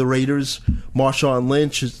 Speaking of the Raiders, Marshawn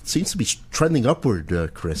Lynch seems to be trending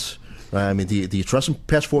upward, Chris. I mean, do you trust him?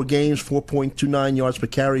 Past 4 games, 4.29 yards per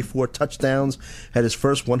carry, 4 touchdowns. Had his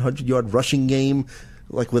first 100-yard rushing game.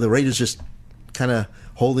 Like, were the Raiders just kind of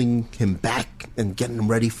holding him back and getting him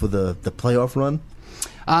ready for the playoff run?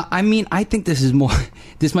 I think this is more.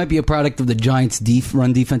 This might be a product of the Giants'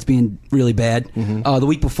 run defense being really bad. The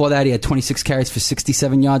week before that, he had 26 carries for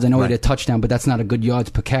 67 yards. I know he had a touchdown, but that's not a good yards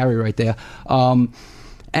per carry right there.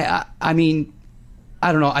 I mean,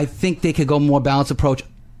 I don't know. I think they could go more balanced approach.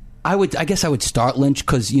 I guess I would start Lynch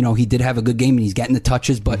because he did have a good game and he's getting the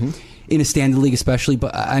touches, but in a standard league especially.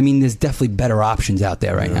 But I mean, there's definitely better options out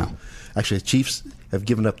there right now. Actually, the Chiefs have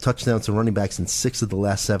given up touchdowns to running backs in 6 of the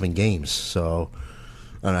last 7 games. So,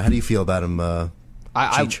 I don't know. How do you feel about him?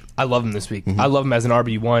 I love him this week. I love him as an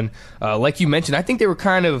RB1. Like you mentioned, I think they were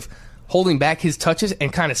kind of holding back his touches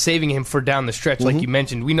and kind of saving him for down the stretch. Like you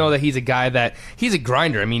mentioned, we know that he's a guy he's a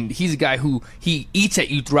grinder. I mean, he's a guy who he eats at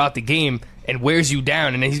you throughout the game and wears you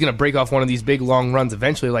down, and then he's going to break off one of these big long runs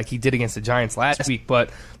eventually like he did against the Giants last week. But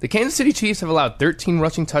the Kansas City Chiefs have allowed 13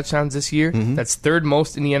 rushing touchdowns this year. That's third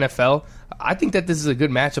most in the NFL. I think that this is a good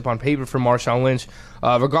matchup on paper for Marshawn Lynch.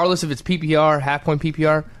 Regardless if it's PPR, half-point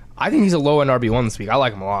PPR, I think he's a low-end RB1 this week. I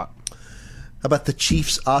like him a lot. How about the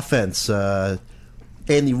Chiefs' offense?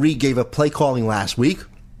 Andy Reid gave up play calling last week.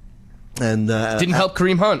 And didn't help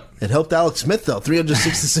Kareem Hunt. It helped Alex Smith, though.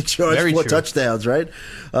 366 yards, 4 touchdowns, right?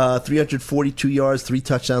 342 yards, 3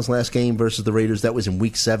 touchdowns last game versus the Raiders. That was in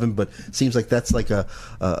Week 7, but it seems like that's like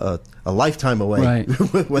a lifetime away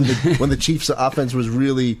when the Chiefs' offense was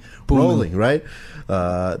really rolling, right?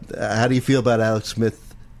 How do you feel about Alex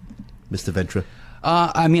Smith, Mr. Ventra?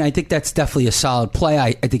 I mean, I think that's definitely a solid play.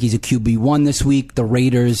 I think he's a QB1 this week. The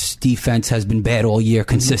Raiders' defense has been bad all year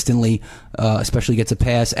consistently, especially gets a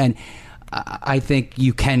pass. And I think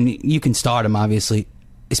you can start him, obviously,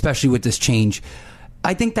 especially with this change.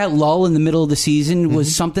 I think that lull in the middle of the season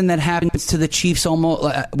was something that happens to the Chiefs almost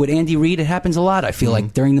with Andy Reid. It happens a lot. I feel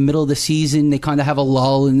like during the middle of the season, they kind of have a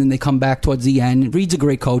lull, and then they come back towards the end. Reid's a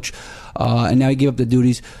great coach, and now he gave up the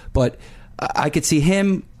duties. But I could see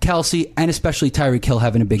him, Kelsey, and especially Tyreek Hill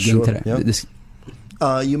having a big game today.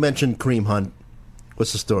 Yep. You mentioned Kareem Hunt.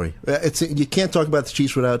 What's the story? You can't talk about the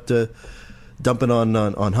Chiefs without dumping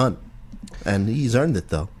on Hunt, and he's earned it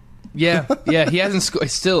though. Yeah, he hasn't scored.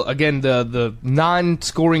 Still, again, the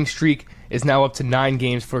non-scoring streak is now up to 9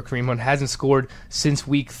 games for Kareem Hunt. Hasn't scored since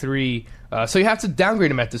Week 3. So you have to downgrade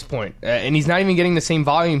him at this point, and he's not even getting the same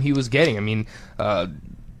volume he was getting. I mean,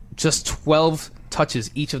 just 12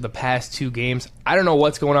 touches each of the past 2 games. I don't know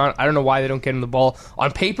what's going on. I don't know why they don't get him the ball.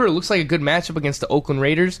 On paper, it looks like a good matchup against the Oakland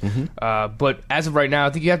Raiders. But as of right now, I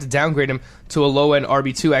think you have to downgrade him to a low-end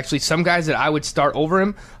RB2. Actually, some guys that I would start over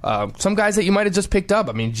him, some guys that you might have just picked up.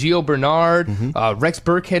 I mean, Gio Bernard, Rex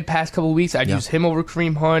Burkhead past couple of weeks. I'd use him over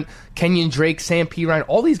Kareem Hunt, Kenyon Drake, Sam Pirine.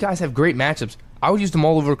 All these guys have great matchups. I would use them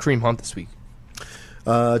all over Kareem Hunt this week.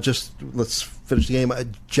 Just let's finish the game.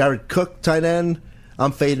 Jared Cook, tight end.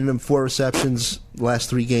 I'm fading him. 4 receptions. Last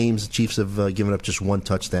 3 games, the Chiefs have given up just 1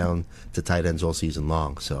 touchdown to tight ends all season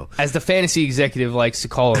long. So, as the fantasy executive likes to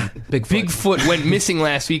call him, Bigfoot went missing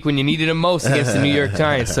last week when you needed him most against the New York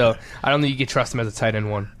Giants. So I don't think you can trust him as a tight end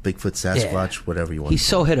 1. Bigfoot, Sasquatch, whatever you want. He's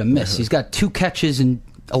so hit or miss. He's got 2 catches and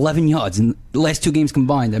 11 yards in the last 2 games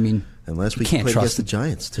combined. I mean, and last week he played against the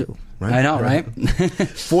Giants too. Right? I know, right?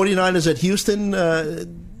 49ers at Houston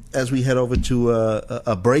as we head over to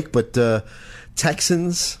a break, but.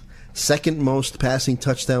 Texans, second most passing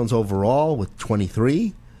touchdowns overall with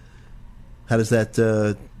 23. How does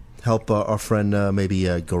that help our friend maybe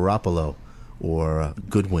Garoppolo or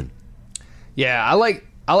Goodwin? Yeah, I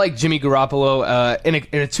like Jimmy Garoppolo in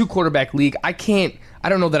a 2-quarterback league. I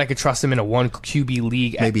don't know that I could trust him in a 1 QB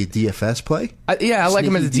league. Maybe a DFS play? I like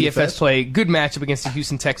him as a DFS play. Good matchup against the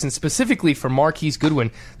Houston Texans, specifically for Marquise Goodwin.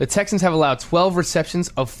 The Texans have allowed 12 receptions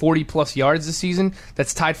of 40-plus yards this season.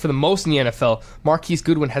 That's tied for the most in the NFL. Marquise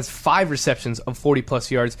Goodwin has 5 receptions of 40-plus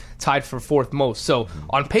yards, tied for 4th most. So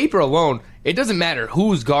on paper alone, it doesn't matter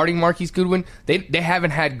who's guarding Marquise Goodwin. They haven't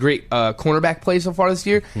had great cornerback play so far this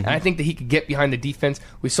year, and I think that he could get behind the defense.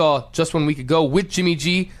 We saw just 1 week ago with Jimmy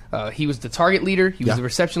G, he was the target leader. He was the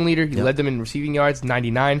reception leader. He led them in receiving yards,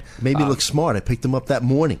 99. Made me look smart. I picked him up that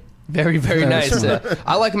morning. Very, very nice.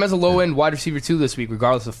 I like him as a low-end wide receiver, too, this week,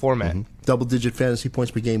 regardless of format. Double-digit fantasy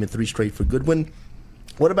points per game and 3 straight for Goodwin.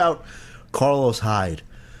 What about Carlos Hyde?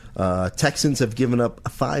 Texans have given up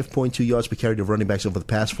 5.2 yards per carry to running backs over the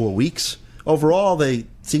past 4 weeks. Overall, they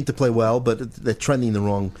seem to play well, but they're trending in the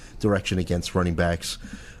wrong direction against running backs.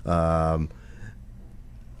 What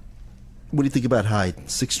do you think about Hyde?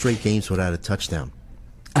 6 straight games without a touchdown.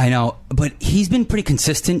 I know, but he's been pretty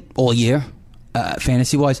consistent all year,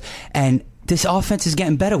 fantasy-wise, and this offense is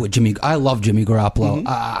getting better with Jimmy. I love Jimmy Garoppolo.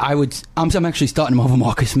 I'm actually starting him over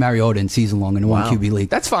Marcus Mariota in season long in a 1 QB league.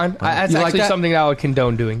 That's fine. That's actually something I would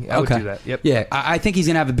condone doing. I would do that. Yep. Yeah, I think he's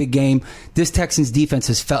going to have a big game. This Texans defense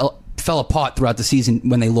has fell apart throughout the season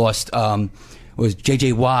when they lost. Was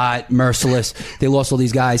J.J. Watt, Merciless. They lost all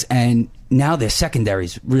these guys, and now their secondary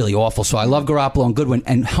is really awful. So I love Garoppolo and Goodwin.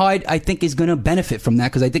 And Hyde, I think, is going to benefit from that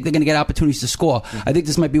because I think they're going to get opportunities to score. I think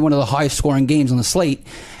this might be one of the highest scoring games on the slate.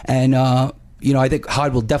 And, I think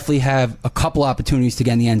Hyde will definitely have a couple opportunities to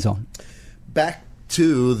get in the end zone. Back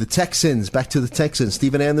to the Texans.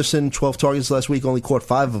 Steven Anderson, 12 targets last week, only caught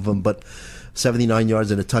 5 of them, but 79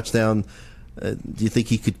 yards and a touchdown. Do you think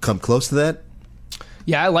he could come close to that?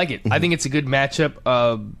 Yeah, I like it. I think it's a good matchup.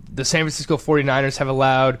 The San Francisco 49ers have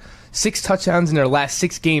allowed 6 touchdowns in their last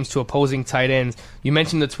 6 games to opposing tight ends. You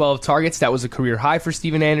mentioned the 12 targets. That was a career high for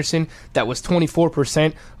Steven Anderson. That was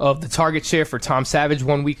 24% of the target share for Tom Savage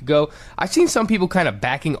 1 week ago. I've seen some people kind of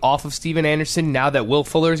backing off of Steven Anderson now that Will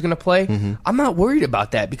Fuller is going to play. I'm not worried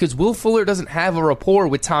about that because Will Fuller doesn't have a rapport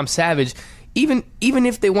with Tom Savage. Even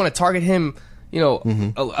if they want to target him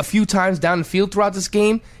a few times down the field throughout this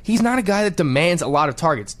game, he's not a guy that demands a lot of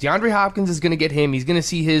targets. DeAndre Hopkins is going to get him. He's going to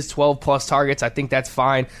see his 12-plus targets. I think that's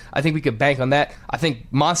fine. I think we could bank on that. I think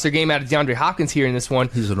monster game out of DeAndre Hopkins here in this one.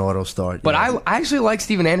 He's an auto start. But I actually like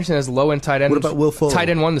Steven Anderson as a low-end tight end. What about Will Fuller? Tight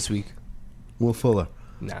end 1 this week. Will Fuller?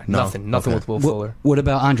 Nothing with Will Fuller. What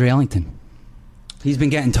about Andre Ellington? He's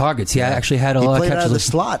been getting targets. He actually had a lot of catches. He played out of the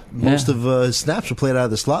slot. Most of his snaps were played out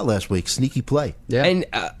of the slot last week. Sneaky play. Yeah. And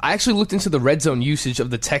I actually looked into the red zone usage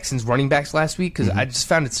of the Texans running backs last week because I just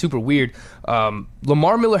found it super weird.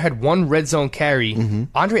 Lamar Miller had 1 red zone carry.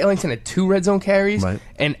 Andre Ellington had 2 red zone carries. Right.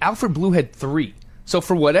 And Alfred Blue had 3. So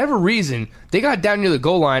for whatever reason, they got down near the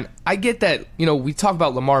goal line. I get that, we talk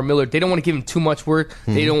about Lamar Miller. They don't want to give him too much work.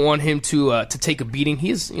 They don't want him to take a beating.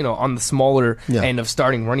 He is, on the smaller end of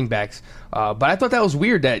starting running backs. But I thought that was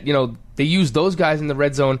weird that, they used those guys in the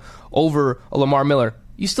red zone over a Lamar Miller.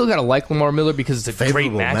 You still got to like Lamar Miller because it's a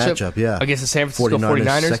great matchup against the San Francisco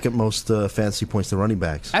 49ers. Second most fantasy points to running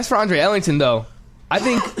backs. As for Andre Ellington, though, I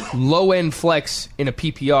think low-end flex in a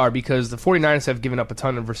PPR because the 49ers have given up a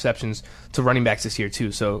ton of receptions to running backs this year,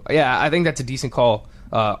 too. So, yeah, I think that's a decent call,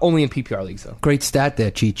 only in PPR leagues, though. Great stat there,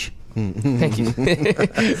 Cheech. Thank you.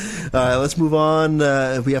 All right, let's move on.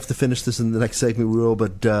 If we have to finish this in the next segment, we will.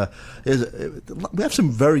 But we have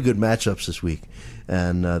some very good matchups this week.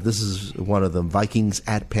 And this is one of them, Vikings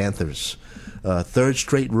at Panthers. Third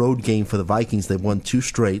straight road game for the Vikings. They've won 2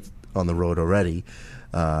 straight on the road already.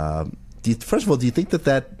 First of all, do you think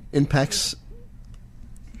that impacts,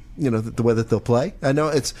 the way that they'll play? I know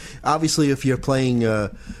it's obviously if you're playing,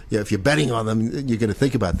 if you're betting on them, you're going to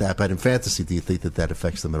think about that. But in fantasy, do you think that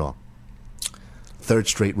affects them at all? Third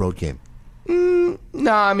straight road game.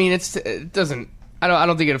 No, I mean it doesn't. I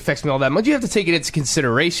don't think it affects me all that much. You have to take it into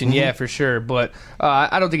consideration, yeah, for sure. But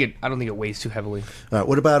I don't think it weighs too heavily. All right,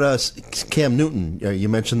 what about Cam Newton? You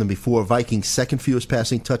mentioned them before. Vikings second fewest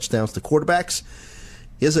passing touchdowns to quarterbacks.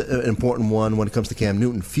 Here's an important one when it comes to Cam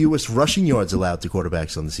Newton. Fewest rushing yards allowed to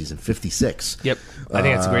quarterbacks on the season, 56. Yep. I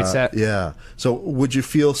think that's a great stat. Yeah. So would you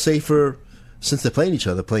feel safer, since they're playing each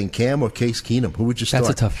other, playing Cam or Case Keenum? Who would you start?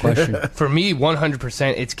 That's a tough question. For me,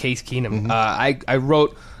 100% it's Case Keenum. I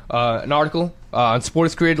wrote an article on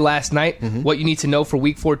Sports Grid last night, what you need to know for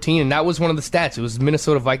Week 14, and that was one of the stats. It was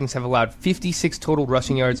Minnesota Vikings have allowed 56 total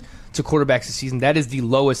rushing yards to quarterbacks this season. That is the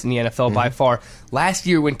lowest in the NFL by far. Last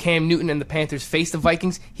year, when Cam Newton and the Panthers faced the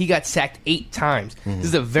Vikings, he got sacked 8 times. This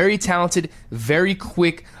is a very talented, very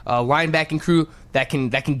quick linebacking crew that can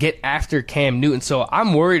get after Cam Newton. So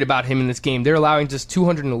I'm worried about him in this game. They're allowing just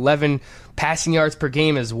 211 passing yards per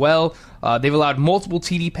game as well. They've allowed multiple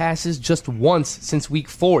TD passes just once since Week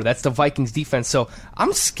 4. That's the Vikings defense. So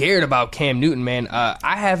I'm scared about Cam Newton, man.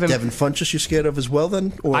 I have him. Devin Funchess, you're scared of as well,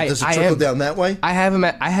 then, or does it trickle down that way? I have him.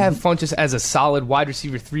 I have Funchess as a solid wide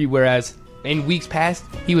receiver 3, whereas in weeks past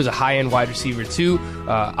he was a high-end wide receiver 2.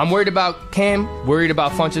 I'm worried about Cam. Worried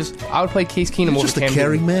about Funchess. I would play Case Keenum over Cam Newton. Just a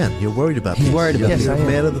caring man. You're worried about. He's worried about. You're a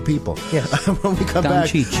man of the people. Yes. When we come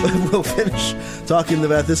back, we'll finish talking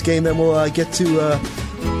about this game. Then we'll get to.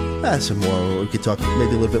 Some more. We could talk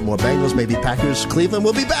maybe a little bit more Bengals, maybe Packers, Cleveland.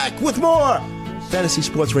 We'll be back with more Fantasy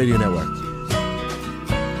Sports Radio Network.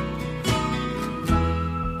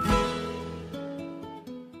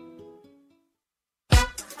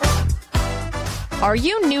 Are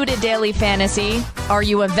you new to daily fantasy? Are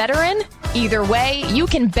you a veteran? Either way, you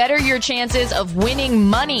can better your chances of winning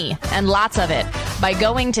money, and lots of it, by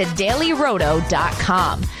going to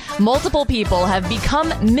dailyroto.com. Multiple people have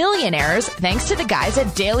become millionaires thanks to the guys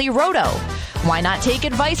at Daily Roto. Why not take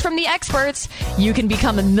advice from the experts? You can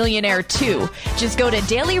become a millionaire too. Just go to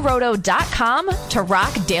dailyroto.com to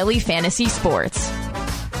rock daily fantasy sports.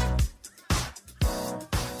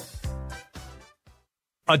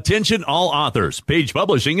 Attention all authors. Page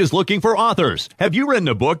Publishing is looking for authors. Have you written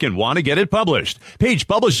a book and want to get it published? Page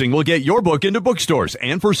Publishing will get your book into bookstores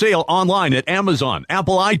and for sale online at Amazon,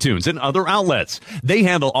 Apple iTunes, and other outlets. They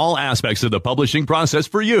handle all aspects of the publishing process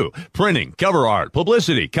for you. Printing, cover art,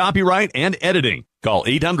 publicity, copyright, and editing. Call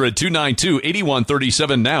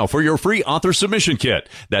 800-292-8137 now for your free author submission kit.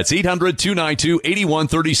 That's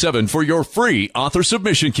 800-292-8137 for your free author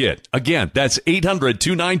submission kit. Again, that's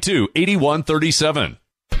 800-292-8137.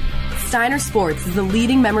 Steiner Sports is the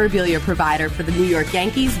leading memorabilia provider for the New York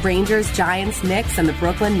Yankees, Rangers, Giants, Knicks, and the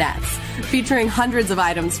Brooklyn Nets. Featuring hundreds of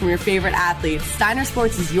items from your favorite athletes, Steiner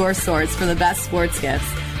Sports is your source for the best sports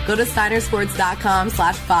gifts. Go to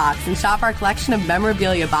steinersports.com/box and shop our collection of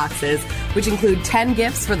memorabilia boxes, which include 10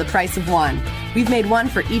 gifts for the price of one. We've made one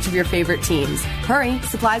for each of your favorite teams. Hurry,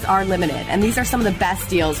 supplies are limited, and these are some of the best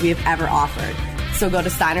deals we have ever offered. So go to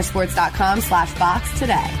steinersports.com/box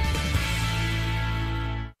today.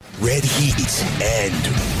 Red Heat and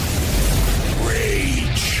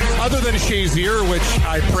Rage. Other than Shazier, which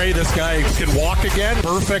I pray this guy can walk again,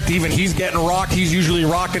 perfect. Even he's getting rocked. He's usually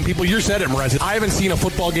rocking people. You said it, Mrez. I haven't seen a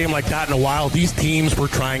football game like that in a while. These teams were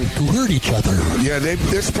trying to hurt each other. Yeah,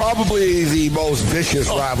 it's probably the most vicious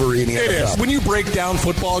rivalry in the NFL. It is. When you break down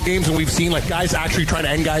football games, and we've seen like guys actually trying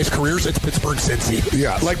to end guys' careers, it's Pittsburgh-Cincy.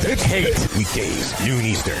 Yeah. Like it's hate. Weekdays, noon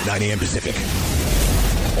Eastern, 9 a.m. Pacific.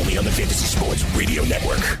 Only on the Fantasy Sports Radio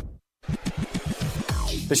Network.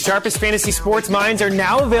 The sharpest fantasy sports minds are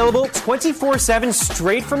now available 24/7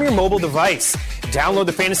 straight from your mobile device. Download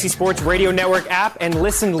the Fantasy Sports Radio Network app and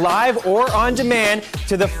listen live or on demand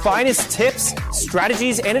to the finest tips,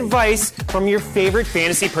 strategies, and advice from your favorite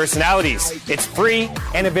fantasy personalities. It's free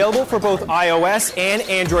and available for both iOS and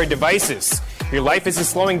Android devices. Your life isn't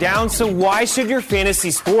slowing down, so why should your fantasy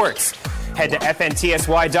sports? Head to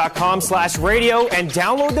fntsy.com/radio and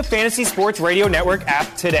download the Fantasy Sports Radio Network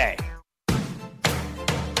app today.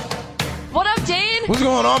 What up, Dane? What's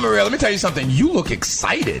going on, Maria? Let me tell you something. You look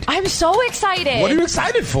excited. I'm so excited. What are you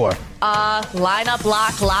excited for? Lineup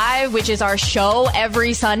Lock Live, which is our show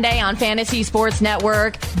every Sunday on Fantasy Sports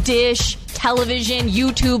Network, Dish, television,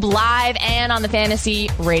 YouTube Live, and on the Fantasy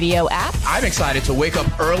Radio app. I'm excited to wake up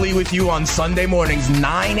early with you on Sunday mornings,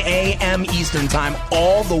 9 a.m. Eastern time,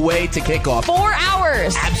 all the way to kickoff. 4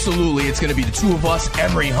 hours. Absolutely. It's going to be the two of us,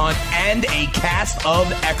 Emery Hunt, and a cast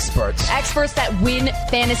of experts. Experts that win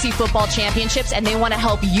fantasy football championships, and they want to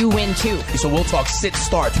help you win too. So we'll talk sit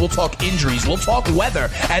starts, we'll talk injuries, we'll talk weather,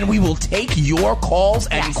 and we will take your calls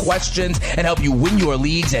and questions and help you win your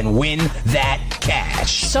leagues and win that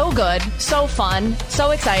cash. So good. So fun.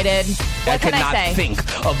 So excited. What can I say? I cannot think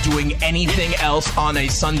of doing anything else on a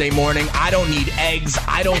Sunday morning. I don't need eggs.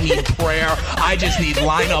 I don't need prayer. I just need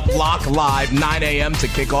Lineup Lock Live, 9 a.m. to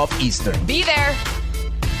kick off Eastern. Be there.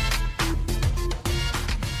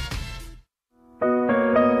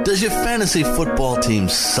 Does your fantasy football team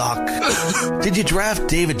suck? Did you draft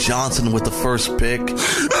David Johnson with the first pick?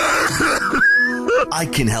 I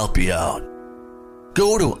can help you out.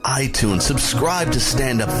 Go to iTunes, subscribe to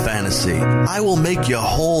Stand Up Fantasy. I will make your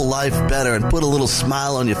whole life better and put a little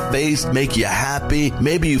smile on your face, make you happy.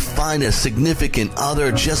 Maybe you find a significant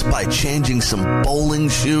other just by changing some bowling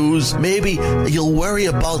shoes. Maybe you'll worry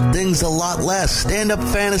about things a lot less. Stand Up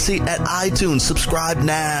Fantasy at iTunes. Subscribe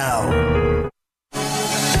now.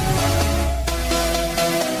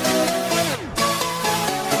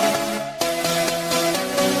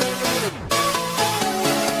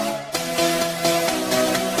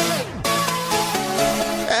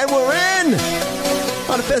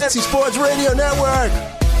 Fantasy Sports Radio Network.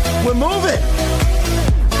 We're moving.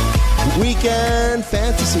 Weekend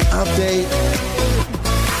Fantasy Update.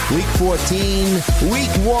 Week 14. Week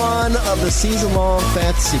 1 of the season-long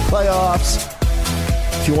Fantasy Playoffs.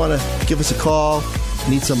 If you want to give us a call,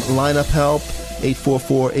 need some lineup help,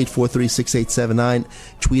 844-843-6879.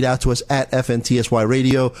 Tweet out to us at FNTSY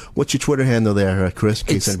Radio. What's your Twitter handle there, Chris? In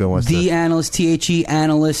case anybody wants The Analyst, THE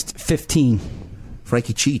Analyst 15.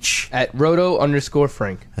 Frankie Cheech. At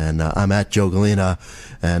Roto_Frank. And I'm at Joe Galena.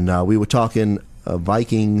 And we were talking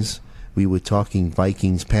Vikings. We were talking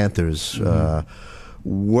Vikings-Panthers.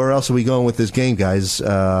 Where else are we going with this game, guys?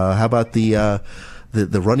 How about the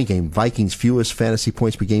running game? Vikings, fewest fantasy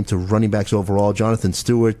points per game to running backs overall. Jonathan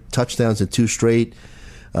Stewart, touchdowns in 2 straight.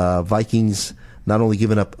 Vikings not only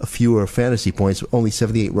giving up fewer fantasy points, only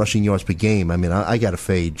 78 rushing yards per game. I mean, I got to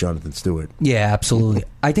fade Jonathan Stewart. Yeah, absolutely.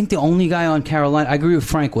 I think the only guy on Carolina, I agree with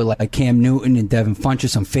Frank, with like Cam Newton and Devin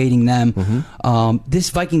Funchess, I'm fading them. This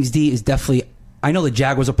Vikings D is definitely, I know the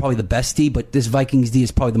Jaguars are probably the best D, but this Vikings D is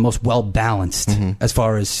probably the most well-balanced as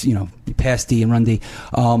far as, pass D and run D.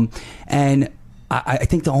 And I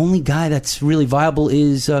think the only guy that's really viable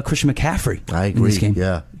is Christian McCaffrey. I agree. In this game.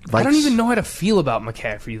 Yeah. I don't even know how to feel about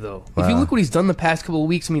McCaffrey, though. If you look what he's done the past couple of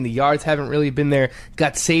weeks, I mean, the yards haven't really been there.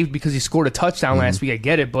 Got saved because he scored a touchdown last week. I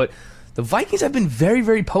get it, but the Vikings have been very,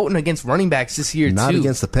 very potent against running backs this year, Not too.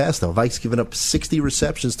 against the pass, though. Vikes giving up 60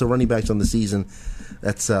 receptions to running backs on the season.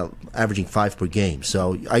 That's averaging 5 per game.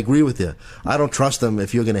 So I agree with you. I don't trust him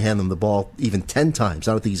if you're going to hand him the ball even 10 times.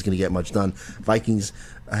 I don't think he's going to get much done. Vikings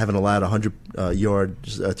haven't allowed 100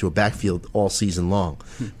 yards to a backfield all season long.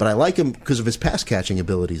 But I like him because of his pass-catching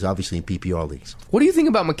abilities, obviously, in PPR leagues. What do you think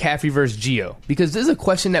about McCaffrey versus Gio? Because this is a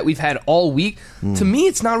question that we've had all week. To me,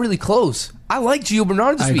 it's not really close. I like Gio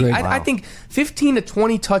Bernard this week. I think 15 to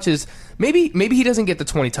 20 touches. Maybe he doesn't get the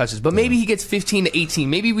 20 touches, but maybe he gets 15 to 18.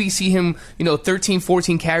 Maybe we see him, 13,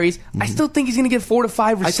 14 carries. I still think he's going to get 4 to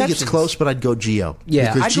 5 receptions. I think it's close, but I'd go Gio.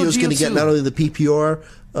 Yeah, because Gio's going to get not only the PPR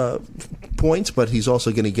points, but he's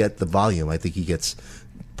also going to get the volume. I think he gets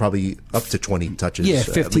probably up to 20 touches. Yeah,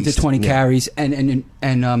 15 to 20 carries, and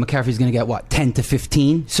McCaffrey's going to get, 10 to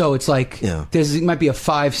 15? So it's like, it might be a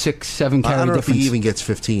 5, 6, 7 carry I don't know difference. if he even gets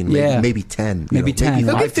 15, maybe 10. Maybe 10.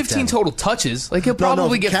 He'll get 15 total touches. Like, he'll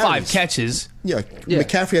probably get 5 catches. Yeah,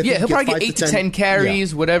 McCaffrey, I think he'll probably get 8 to 10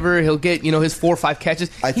 carries, whatever. He'll get, his 4 or 5 catches.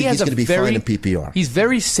 I think he's going to be fine in PPR. He's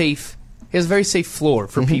very safe. He has a very safe floor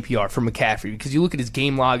for PPR for McCaffrey because you look at his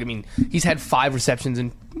game log. I mean, he's had 5 receptions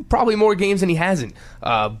in probably more games than he hasn't.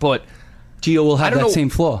 But Gio will have that same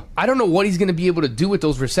floor. I don't know what he's going to be able to do with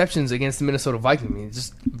those receptions against the Minnesota Vikings. I mean, it's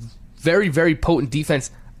just very, very potent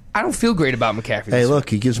defense. I don't feel great about McCaffrey. Hey, look,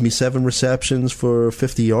 he gives me 7 receptions for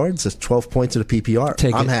 50 yards. That's 12 points at a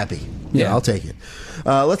PPR. I'm happy. Yeah, I'll take it.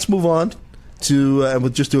 Let's move on to, and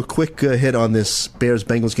we'll just do a quick hit on this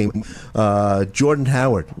Bears-Bengals game. Jordan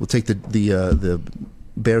Howard will take the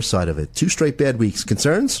Bears side of it. 2 straight bad weeks.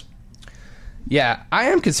 Concerns? Yeah, I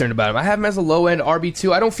am concerned about him. I have him as a low-end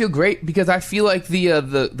RB2. I don't feel great because I feel like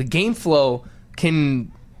the game flow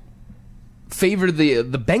can favor the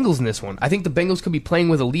Bengals in this one. I think the Bengals could be playing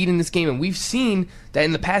with a lead in this game, and we've seen that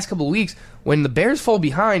in the past couple of weeks when the Bears fall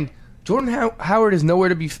behind, Jordan Howard is nowhere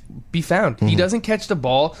to be found. He doesn't catch the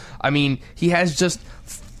ball. I mean, he has just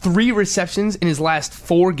 3 receptions in his last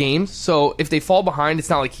 4 games. So if they fall behind, it's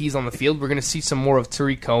not like he's on the field. We're going to see some more of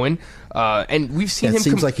Tariq Cohen. And we've seen him... It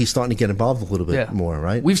seems like he's starting to get involved a little bit more,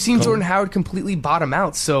 right? We've seen Jordan Howard completely bottom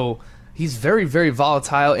out. So he's very, very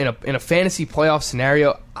volatile in a fantasy playoff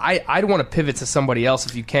scenario. I'd want to pivot to somebody else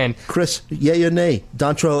if you can. Chris, yay or nay?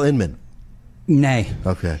 Dontrell Inman. Nay.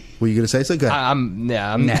 Okay. Were you going to say so? Good. I'm nay.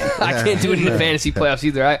 I can't do it in the fantasy playoffs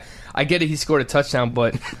either. I get it, he scored a touchdown,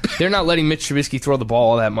 but they're not letting Mitch Trubisky throw the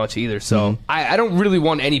ball all that much either. So I don't really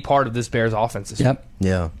want any part of this Bears offense this week.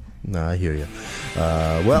 Yeah. No, I hear you.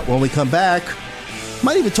 Well, when we come back,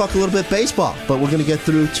 might even talk a little bit baseball, but we're going to get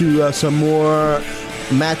through to some more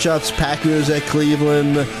matchups. Packers at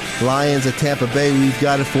Cleveland, Lions at Tampa Bay. We've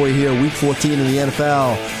got it for you here, Week 14 in the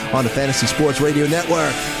NFL on the Fantasy Sports Radio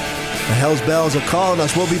Network. The Hell's Bells are calling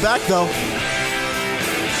us. We'll be back, though.